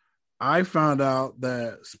I found out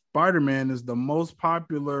that Spider-Man is the most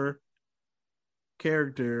popular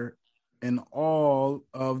character in all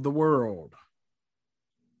of the world.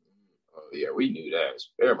 Oh yeah, we knew that.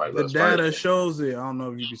 Everybody the loves data Spider-Man. shows it. I don't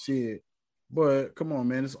know if you can see it, but come on,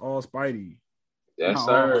 man, it's all Spidey. Yes,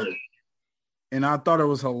 sir. And I thought it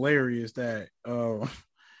was hilarious that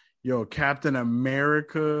Captain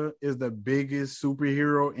America is the biggest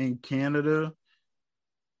superhero in Canada.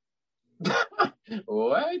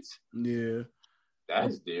 What? Yeah.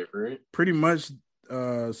 That's different. Pretty much.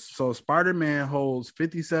 So Spider-Man holds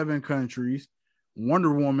 57 countries.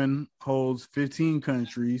 Wonder Woman holds 15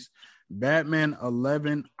 countries. Batman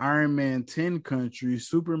 11, Iron Man 10 countries,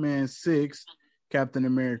 Superman 6, Captain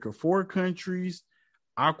America 4 countries,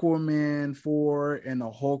 Aquaman 4, and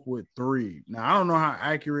the Hulk with 3. Now, I don't know how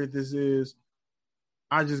accurate this is.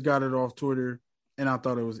 I just got it off Twitter, and I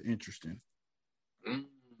thought it was interesting.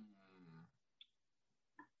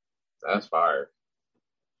 That's fire.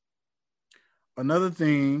 Another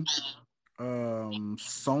thing,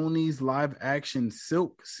 Sony's live-action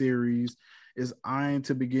Silk series is eyeing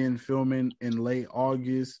to begin filming in late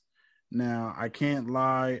August. Now, I can't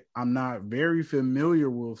lie, I'm not very familiar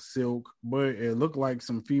with Silk, but it looked like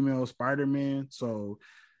some female Spider-Man. So,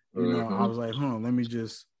 you know, I was like,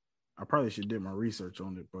 I probably should did my research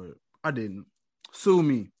on it, but I didn't. Sue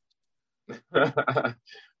me.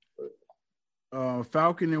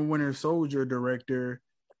 Falcon and Winter Soldier director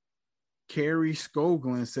Carrie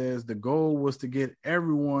Scoglin says the goal was to get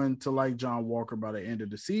everyone to like John Walker by the end of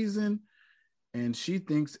the season, and she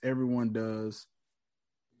thinks everyone does.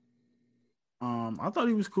 I thought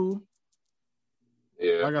he was cool.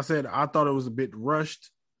 Yeah. Like I said, I thought it was a bit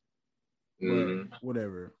rushed, but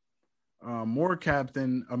whatever. More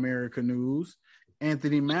Captain America news.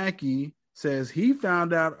 Anthony Mackie says he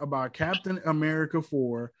found out about Captain America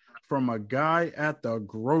 4 from a guy at the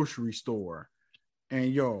grocery store.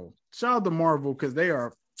 And shout out to Marvel, because they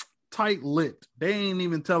are tight-lipped. They ain't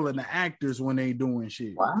even telling the actors when they doing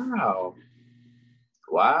shit.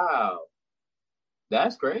 Wow.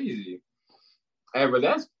 That's crazy. Hey, but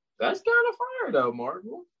that's kind of fire though,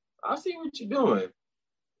 Marvel. I see what you're doing.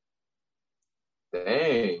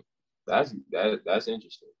 Dang, that's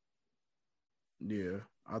interesting. Yeah,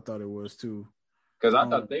 I thought it was too. Because I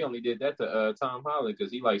thought they only did that to Tom Holland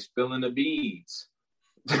because he likes spilling the beads.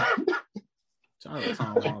 Shout out to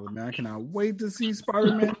Tom Holland, man. I cannot wait to see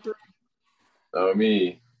Spider-Man 3. Oh,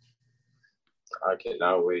 me. I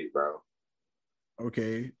cannot wait, bro.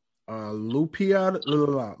 Okay. Lupita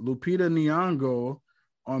Nyong'o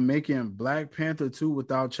on making Black Panther 2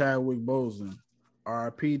 without Chadwick Boseman.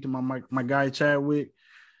 RIP to my guy Chadwick.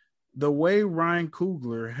 The way Ryan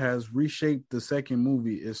Coogler has reshaped the second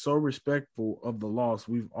movie is so respectful of the loss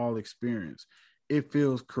we've all experienced. It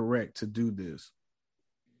feels correct to do this.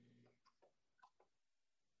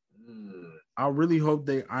 I really hope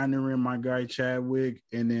they honor my guy Chadwick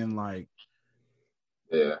and then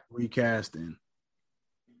recasting.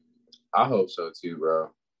 I hope so too,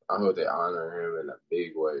 bro. I hope they honor him in a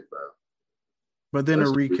big way, bro. But then a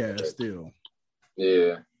recast still.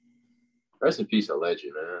 Yeah. Rest in peace, a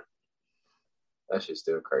legend, man. That shit's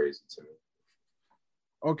still crazy to me.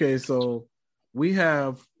 Okay, so we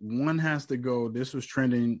have One Has to Go. This was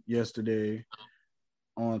trending yesterday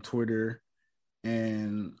on Twitter.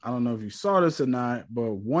 And I don't know if you saw this or not,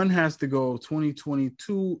 but One Has to Go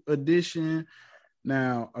 2022 edition.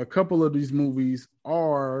 Now, a couple of these movies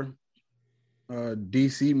are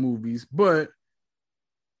DC movies, but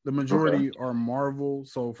the majority are Marvel.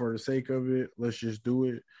 So for the sake of it, let's just do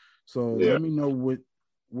it. So let me know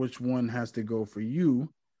which one has to go for you.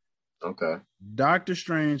 Okay. Doctor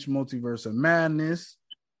Strange, Multiverse of Madness,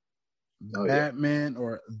 Batman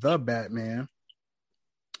or The Batman,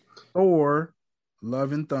 Thor,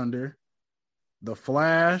 Love and Thunder, The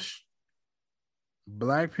Flash,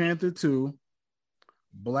 Black Panther 2,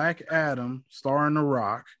 Black Adam, starring The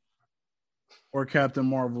Rock, or Captain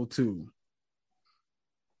Marvel 2?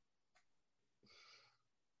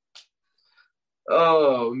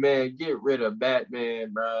 Oh man, get rid of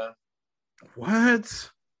Batman, bro.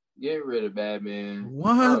 What? Get rid of Batman.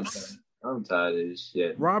 What? I'm tired of this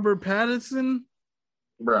shit. Robert Pattinson?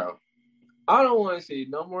 Bro, I don't want to see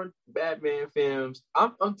no more Batman films.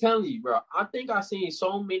 I'm telling you, bro. I think I've seen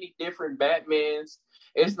so many different Batmans.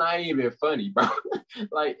 It's not even funny, bro.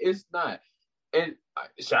 Like, it's not. And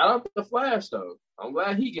shout out to Flash, though. I'm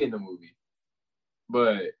glad he getting a movie.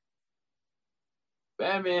 But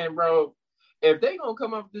Batman, bro, if they gonna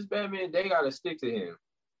come up with this Batman, they gotta stick to him.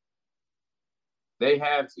 They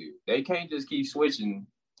have to. They can't just keep switching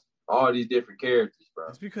all these different characters, bro.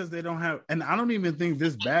 It's because they don't have, and I don't even think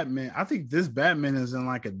this Batman. I think this Batman is in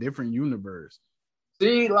like a different universe.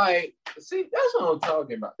 See, that's what I'm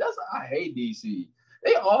talking about. I hate DC.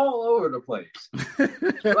 They all over the place.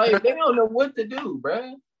 Like, they don't know what to do,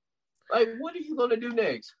 bro. Like, what are you gonna do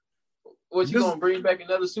next? What, you gonna bring back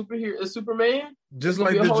another superhero, a Superman? Just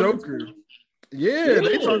like the Joker. Yeah,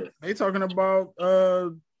 they talking about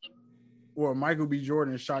well, Michael B.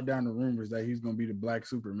 Jordan shot down the rumors that he's gonna be the Black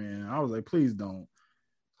Superman. I was like, please don't.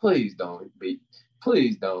 Please don't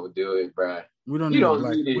do it, bro. We don't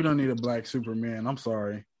need a Black Superman. I'm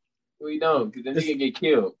sorry. We don't, because the nigga get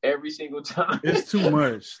killed every single time. It's too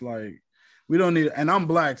much. Like, we don't need, and I'm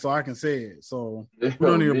Black, so I can say it. So we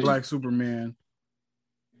don't need a Black Superman.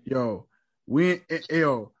 Yo,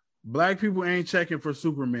 Black people ain't checking for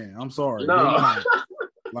Superman. I'm sorry. No.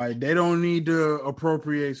 Like, they don't need to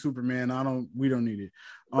appropriate Superman. We don't need it.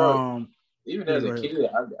 Bro, even as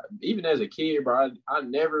a kid, bro, I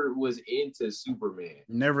never was into Superman.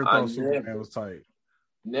 Never thought Superman was tight.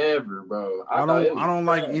 Never, bro. I don't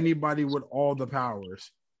like anybody with all the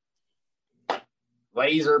powers.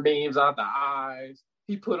 Laser beams out the eyes.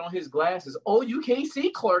 He put on his glasses. Oh, you can't see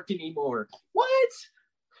Clark anymore. What?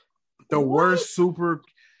 The worst super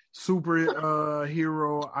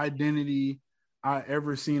hero identity I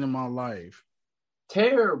ever seen in my life.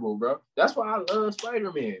 Terrible, bro. That's why I love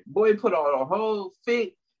Spider-Man. Boy, put on a whole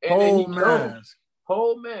fit and whole mask.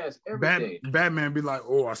 Whole mask, everything. Batman be like,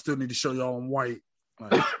 oh, I still need to show y'all I'm white.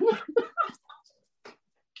 Like,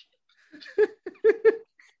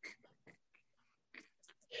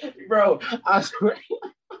 bro, I swear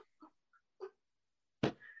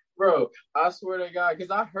to God, because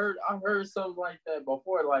I heard something like that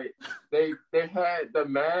before. Like, they had the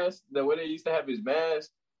mask, the way they used to have his mask.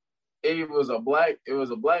 It was a black dude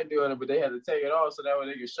on it, but they had to take it off so that way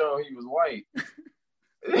they could show he was white.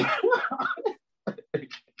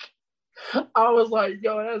 I was like,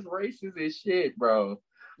 yo, that's racist as shit, bro.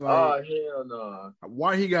 Like, oh, hell no.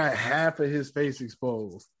 Why he got half of his face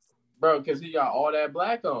exposed? Bro, because he got all that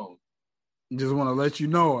black on. Just want to let you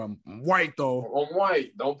know I'm white, though. I'm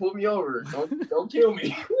white. Don't pull me over. Don't kill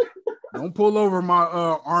me. Don't pull over my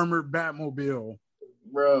armored Batmobile.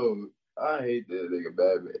 Bro, I hate that nigga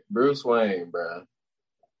Batman. Bruce Wayne, bro.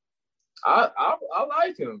 I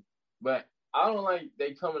like him, but I don't like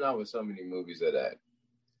they coming out with so many movies of that.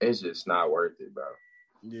 It's just not worth it, bro.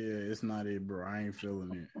 Yeah, it's not it, bro. I ain't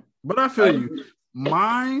feeling it. But I feel you.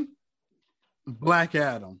 Mine, Black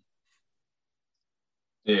Adam.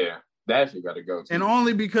 Yeah, that shit got to go too. And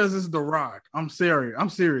only because it's The Rock. I'm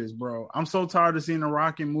serious, bro. I'm so tired of seeing The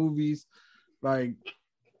Rock in movies. Like,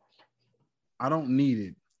 I don't need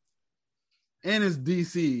it. And it's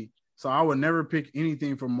DC, so I would never pick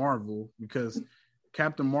anything from Marvel because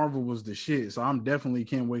Captain Marvel was the shit. So I'm definitely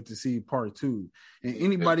can't wait to see part 2. And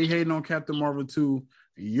anybody hating on Captain Marvel 2,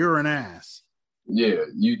 you're an ass. Yeah,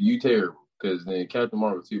 you terrible. Because then Captain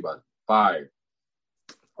Marvel 2 about fire.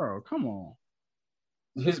 Bro, come on.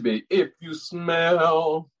 His big, if you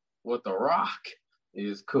smell what The Rock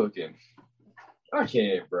is cooking. I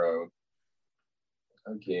can't, bro.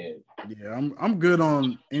 I can't. Yeah, I'm good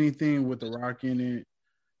on anything with The Rock in it,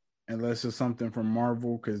 unless it's something from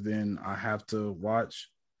Marvel, because then I have to watch.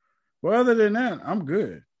 But other than that, I'm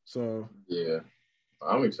good. So yeah,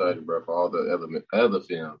 I'm excited, bro, for all the other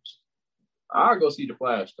films. I'll go see The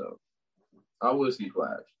Flash though. I will see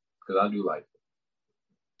Flash because I do like it.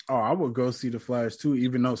 Oh, I would go see The Flash too,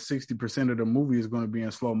 even though 60% of the movie is going to be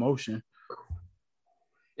in slow motion.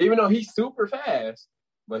 Even though he's super fast,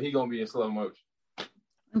 but he's gonna be in slow motion.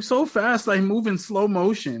 I'm so fast, I move in slow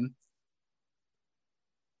motion.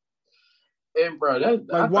 And bro,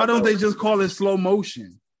 why don't they just call it slow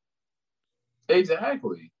motion?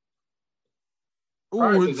 Exactly.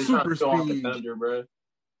 Ooh, it's super speed. Thunder, bro.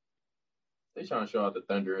 They trying to show out the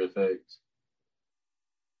thunder effects.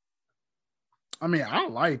 I mean, I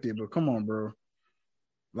liked it, but come on, bro.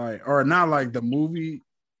 Like, or not like the movie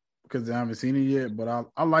because I haven't seen it yet, but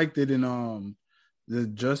I liked it in the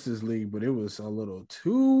Justice League, but it was a little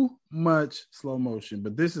too much slow motion.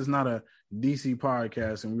 But this is not a DC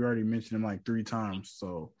podcast, and we already mentioned him like 3 times.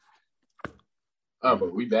 So,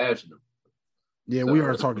 but we bashing them. Yeah, so we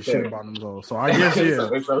are talking shit about them though. So I guess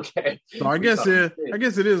it's okay. So I guess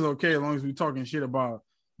it is okay as long as we're talking shit about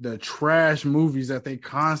the trash movies that they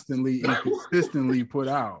constantly and consistently put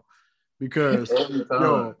out. Because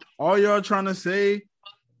all y'all trying to say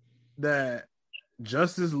that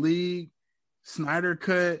Justice League Snyder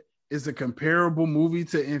Cut is a comparable movie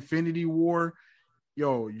to Infinity War.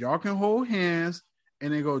 Y'all can hold hands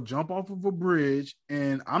and then go jump off of a bridge.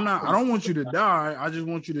 And I don't want you to die. I just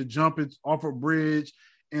want you to jump it off a bridge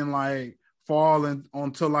and like fall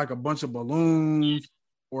onto like a bunch of balloons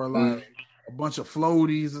or like a bunch of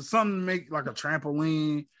floaties or something to make like a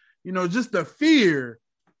trampoline, just the fear,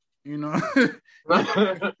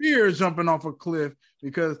 fear jumping off a cliff,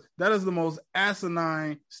 because that is the most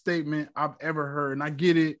asinine statement I've ever heard. And I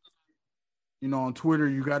get it, on Twitter,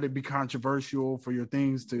 you got to be controversial for your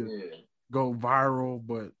things to go viral,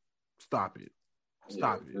 but stop it.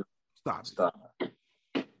 Stop it.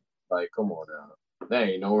 Like, come on now. That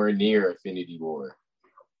ain't nowhere near Infinity War.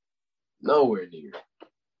 Nowhere near.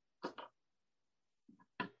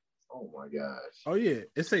 Oh my gosh. Oh yeah.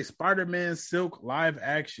 It's a Spider-Man Silk live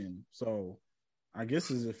action. So I guess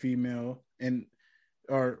it's a female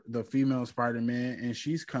or the female Spider-Man, and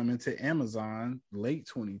she's coming to Amazon late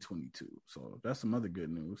 2022. So that's some other good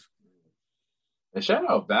news. And shout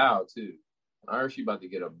out Val too. I heard she about to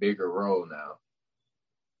get a bigger role now.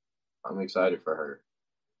 I'm excited for her.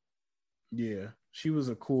 Yeah, she was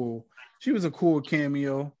a cool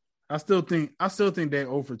cameo. I still think they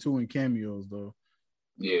 0 for 2 in cameos though.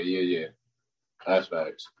 Yeah. That's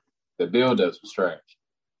facts. The build-ups was trash.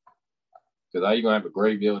 Because how you gonna have a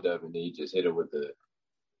great build-up and then you just hit it with the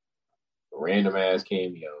random ass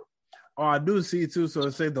cameo? Oh, I do see it too. So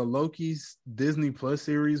it say the Loki's Disney Plus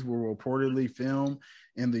series will reportedly film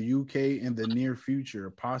in the UK in the near future,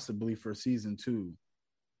 possibly for season 2.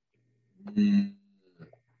 Man,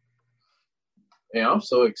 I'm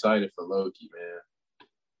so excited for Loki, man.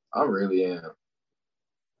 I really am.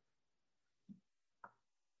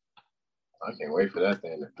 I can't wait for that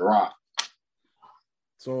thing to drop.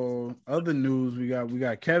 So other news, we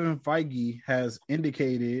got Kevin Feige has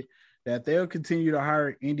indicated that they'll continue to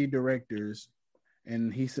hire indie directors.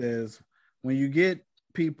 And he says, when you get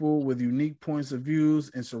people with unique points of views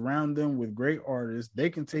and surround them with great artists, they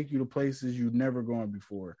can take you to places you've never gone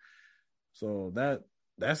before. So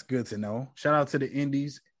that's good to know. Shout out to the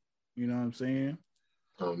indies. You know what I'm saying?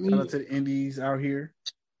 Shout out to the indies out here.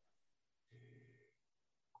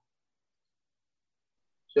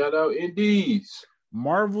 Shout out indies.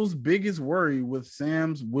 Marvel's biggest worry with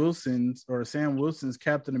Sam Wilson's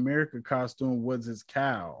Captain America costume was his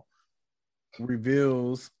cowl,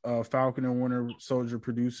 reveals Falcon and Winter Soldier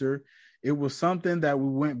producer. It was something that we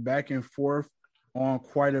went back and forth on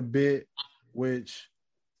quite a bit, which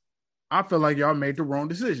I feel like y'all made the wrong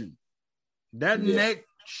decision. That neck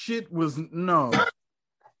shit was no.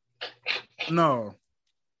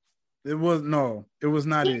 It was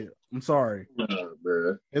not it. I'm sorry.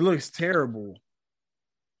 Bro. It looks terrible.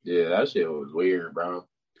 Yeah, that shit was weird, bro.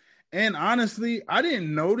 And honestly, I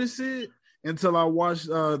didn't notice it until I watched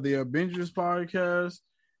the Avengers podcast,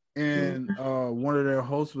 and one of their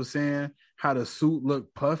hosts was saying how the suit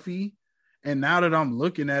looked puffy. And now that I'm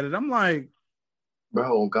looking at it, I'm like,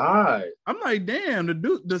 bro, God. I'm like, damn,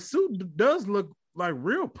 the suit does look like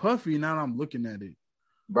real puffy now that I'm looking at it.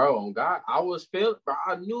 Bro, God, I was feeling, bro.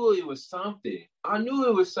 I knew it was something.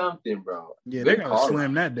 Bro. Yeah, they gotta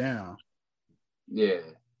slim that down. Yeah,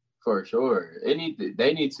 for sure. They need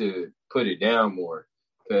to put it down more,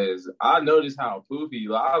 because I noticed how poofy.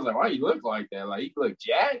 I was like, why you look like that? Like he look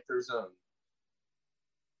jacked or something.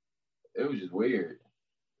 It was just weird.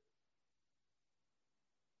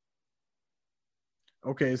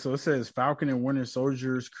 Okay, so it says Falcon and Winter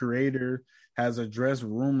Soldier's creator has addressed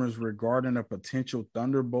rumors regarding a potential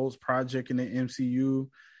Thunderbolts project in the MCU.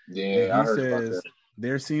 Yeah, he says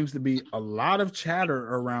there seems to be a lot of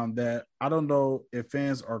chatter around that. I don't know if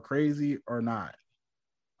fans are crazy or not.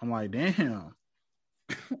 I'm like, damn.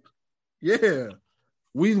 Yeah.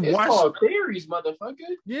 It's called theories, motherfucker.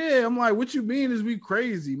 Yeah, I'm like, what you mean is we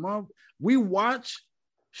crazy, mom? We watch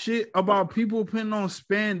shit about people putting on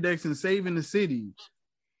spandex and saving the city.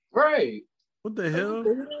 Right. What the hell?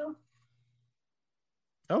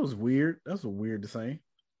 That was weird. That's weird to say.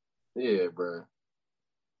 Yeah, bro.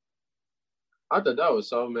 I thought that was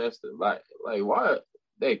so messed up. Like what?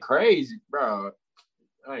 They crazy, bro.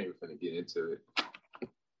 I ain't even gonna get into it.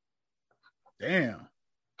 Damn.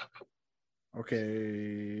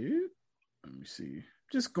 Okay. Let me see.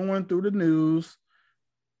 Just going through the news.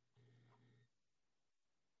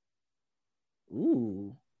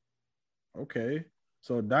 Ooh. Okay.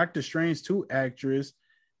 So Doctor Strange 2 actress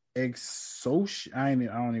I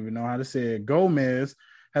don't even know how to say it. Gomez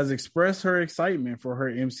has expressed her excitement for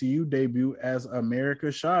her MCU debut as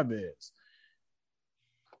America Chavez.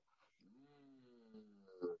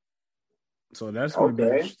 So that's going to be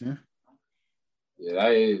interesting. Yeah,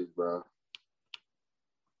 that is, bro.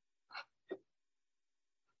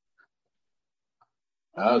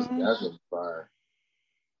 That's fire.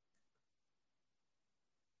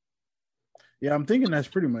 Yeah, I'm thinking that's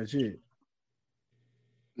pretty much it.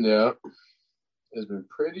 Yeah. It's been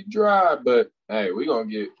pretty dry, but hey,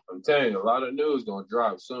 I'm telling you, a lot of news gonna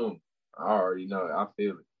drop soon. I already know it. I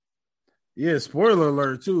feel it. Yeah, spoiler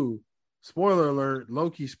alert too. Spoiler alert,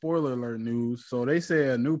 Loki spoiler alert news. So they say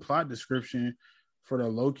a new plot description for the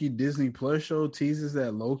Loki Disney Plus show teases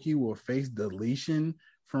that Loki will face deletion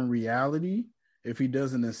from reality if he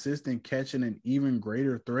doesn't assist in catching an even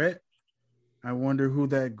greater threat. I wonder who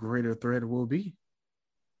that greater threat will be.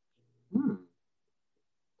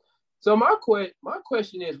 So my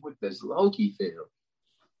question is with this Loki film,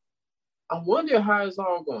 I wonder how it's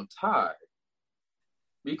all gonna tie.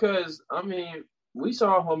 Because I mean, we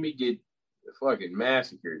saw homie get fucking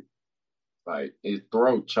massacred, like his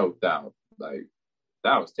throat choked out. Like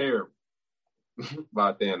that was terrible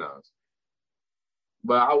by Thanos.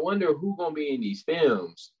 But I wonder who gonna be in these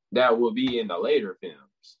films that will be in the later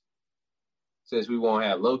films, since we won't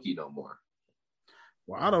have Loki no more.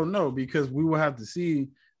 Well, I don't know, because we will have to see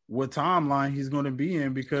what timeline he's going to be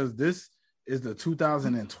in, because this is the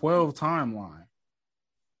 2012 timeline.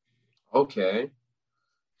 Okay.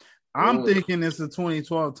 I'm thinking it's the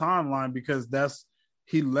 2012 timeline because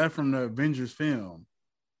he left from the Avengers film.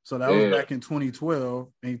 So that was back in 2012,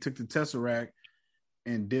 and he took the Tesseract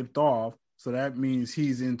and dipped off. So that means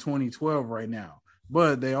he's in 2012 right now.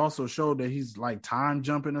 But they also showed that he's like time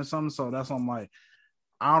jumping or something. So that's why I'm like,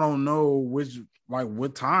 I don't know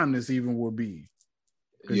what time this even will be.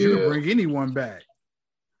 Because you can bring anyone back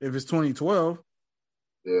if it's 2012.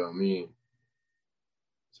 Yeah, I mean,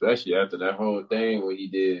 especially after that whole thing what he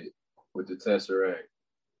did with the Tesseract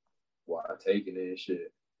while taking it and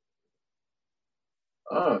shit.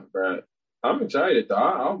 Oh, bro. I'm excited though.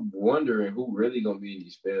 I'm wondering who really gonna be in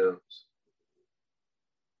these films.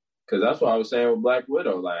 Because that's what I was saying with Black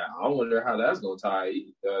Widow. Like, I wonder how that's gonna tie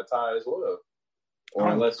as well. Or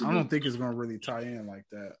I don't think it's gonna really tie in like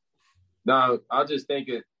that. No, I just think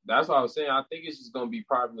it. That's what I was saying. I think it's just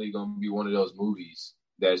probably gonna be one of those movies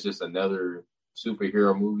that's just another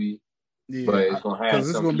superhero movie. Yeah, but it's gonna have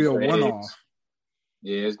it's gonna be a one-off.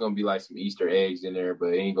 Yeah, it's gonna be like some Easter eggs in there,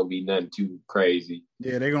 but it ain't gonna be nothing too crazy.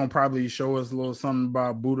 Yeah, they're gonna probably show us a little something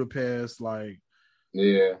about Budapest, like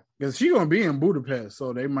because she's gonna be in Budapest,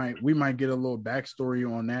 so we might get a little backstory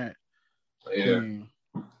on that. Yeah,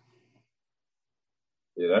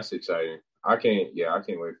 that's exciting. I can't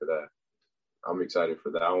wait for that. I'm excited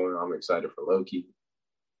for that one. I'm excited for Loki.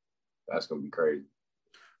 That's gonna be crazy.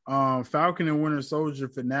 Falcon and Winter Soldier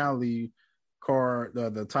finale card,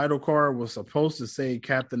 the title card was supposed to say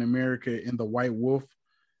Captain America in the White Wolf,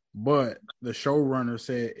 but the showrunner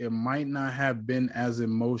said it might not have been as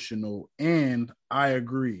emotional, and I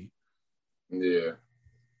agree. Yeah.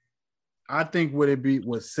 I think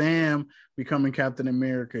with Sam becoming Captain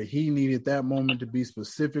America, he needed that moment to be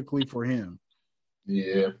specifically for him.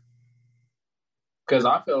 Yeah. Because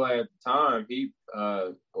I feel like at the time he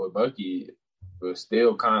with Bucky was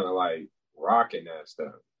still kind of like rocking that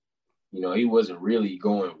stuff. You know, he wasn't really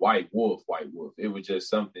going White Wolf. It was just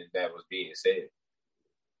something that was being said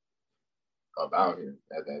about him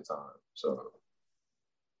at that time. So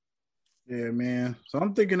yeah, man. So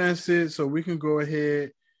I'm thinking that's it. So we can go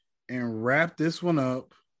ahead and wrap this one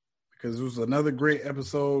up, because it was another great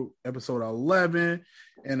episode 11.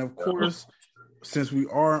 And of course, since we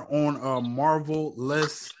are on a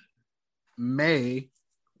Marvel-less May,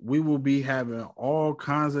 we will be having all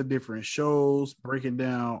kinds of different shows, breaking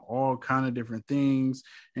down all kind of different things.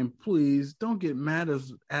 And please don't get mad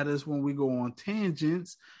at us when we go on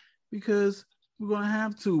tangents, because we're going to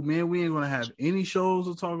have to, man. We ain't going to have any shows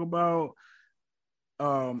to talk about.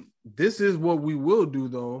 This is what we will do,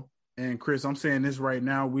 though. And Chris, I'm saying this right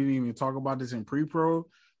now. We didn't even talk about this in pre-pro.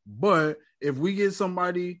 But if we get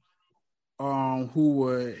somebody who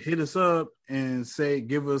would hit us up and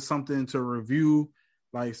give us something to review,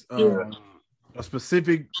 like a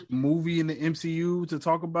specific movie in the MCU to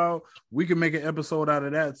talk about, we can make an episode out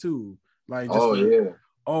of that too. Like, just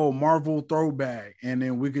Marvel throwback, and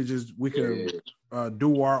then we could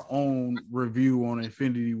do our own review on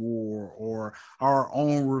Infinity War, or our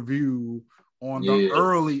own review on the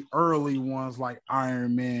early ones like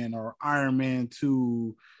Iron Man or Iron Man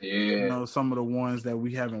 2. Yeah. You know, some of the ones that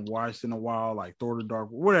we haven't watched in a while, like Thor the Dark,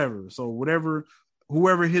 whatever. So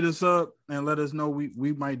whoever hit us up and let us know,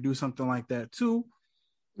 we might do something like that too.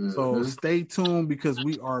 Mm-hmm. So stay tuned, because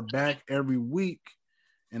we are back every week.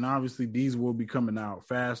 And obviously these will be coming out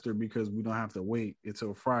faster because we don't have to wait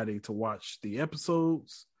until Friday to watch the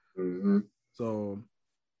episodes. Mm-hmm. So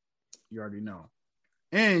you already know.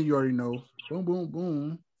 And you already know, boom, boom,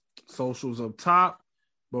 boom, socials up top.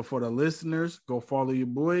 But for the listeners, go follow your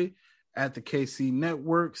boy at the KC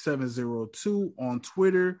Network 702 on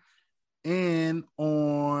Twitter and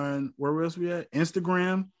on, where else we at?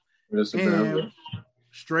 Instagram. And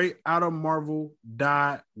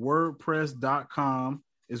straightoutamarvel.wordpress.com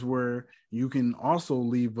is where you can also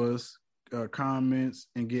leave us comments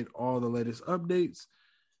and get all the latest updates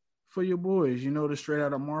for your boys. You know, the Straight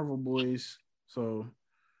Outta Marvel boys. So,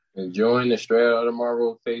 and join the Straight Outta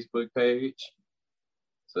Marvel Facebook page,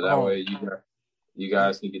 so that way you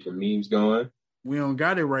guys can get the memes going. We don't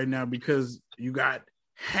got it right now because you got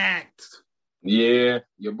hacked. Yeah,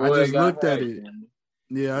 your boy. I just looked at it.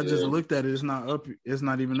 Yeah, I just looked at it. It's not up. It's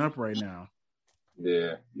not even up right now.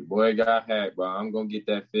 Yeah, your boy got hacked, but I'm gonna get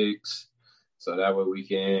that fixed, so that way we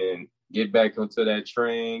can get back onto that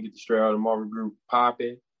train, get the Straight Outta Marvel group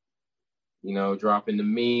popping. You know, dropping the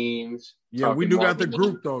memes. Yeah, we do got the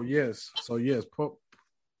group though. Yes, so yes,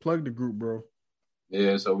 plug the group, bro.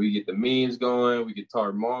 Yeah, so we get the memes going. We can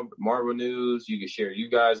talk Marvel news. You can share you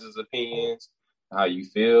guys' opinions, how you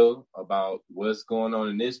feel about what's going on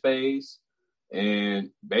in this space. And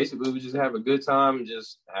basically, we just have a good time and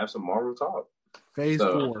just have some Marvel talk. Phase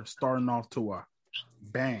 4, starting off to a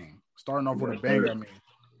bang. Starting off with a bang, I mean.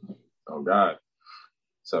 Oh, God.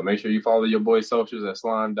 So make sure you follow your boy socials at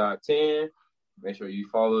slime.10. Make sure you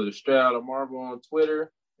follow the Straight Outta Marvel on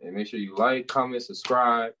Twitter. And make sure you like, comment,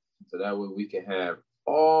 subscribe. So that way we can have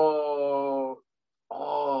all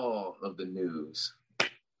of the news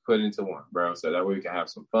put into one, bro. So that way we can have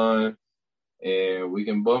some fun and we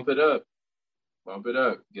can bump it up,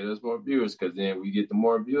 get us more viewers, because then we get the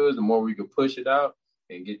more viewers, the more we can push it out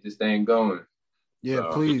and get this thing going. Yeah,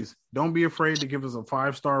 so, please don't be afraid to give us a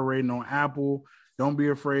 5-star rating on Apple. Don't be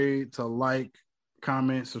afraid to like,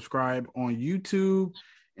 comment, subscribe on YouTube,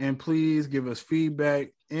 and please give us feedback.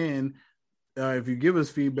 And if you give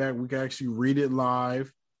us feedback, we can actually read it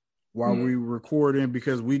live while we recording,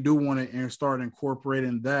 because we do want to start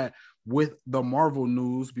incorporating that with the Marvel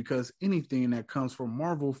news, because anything that comes from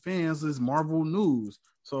Marvel fans is Marvel news.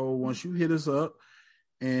 So once you hit us up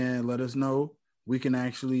and let us know, we can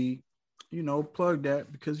actually, plug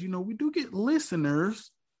that, because, we do get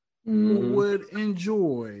listeners who would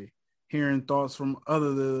enjoy hearing thoughts from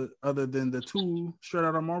other than the two Straight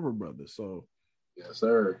Outta Marvel brothers. So, yes,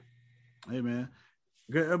 sir. Hey, man.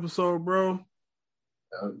 Good episode, bro.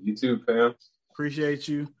 You too, fam. Appreciate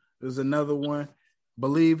you. There's another one.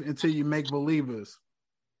 Believe until you make believers.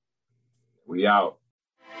 We out.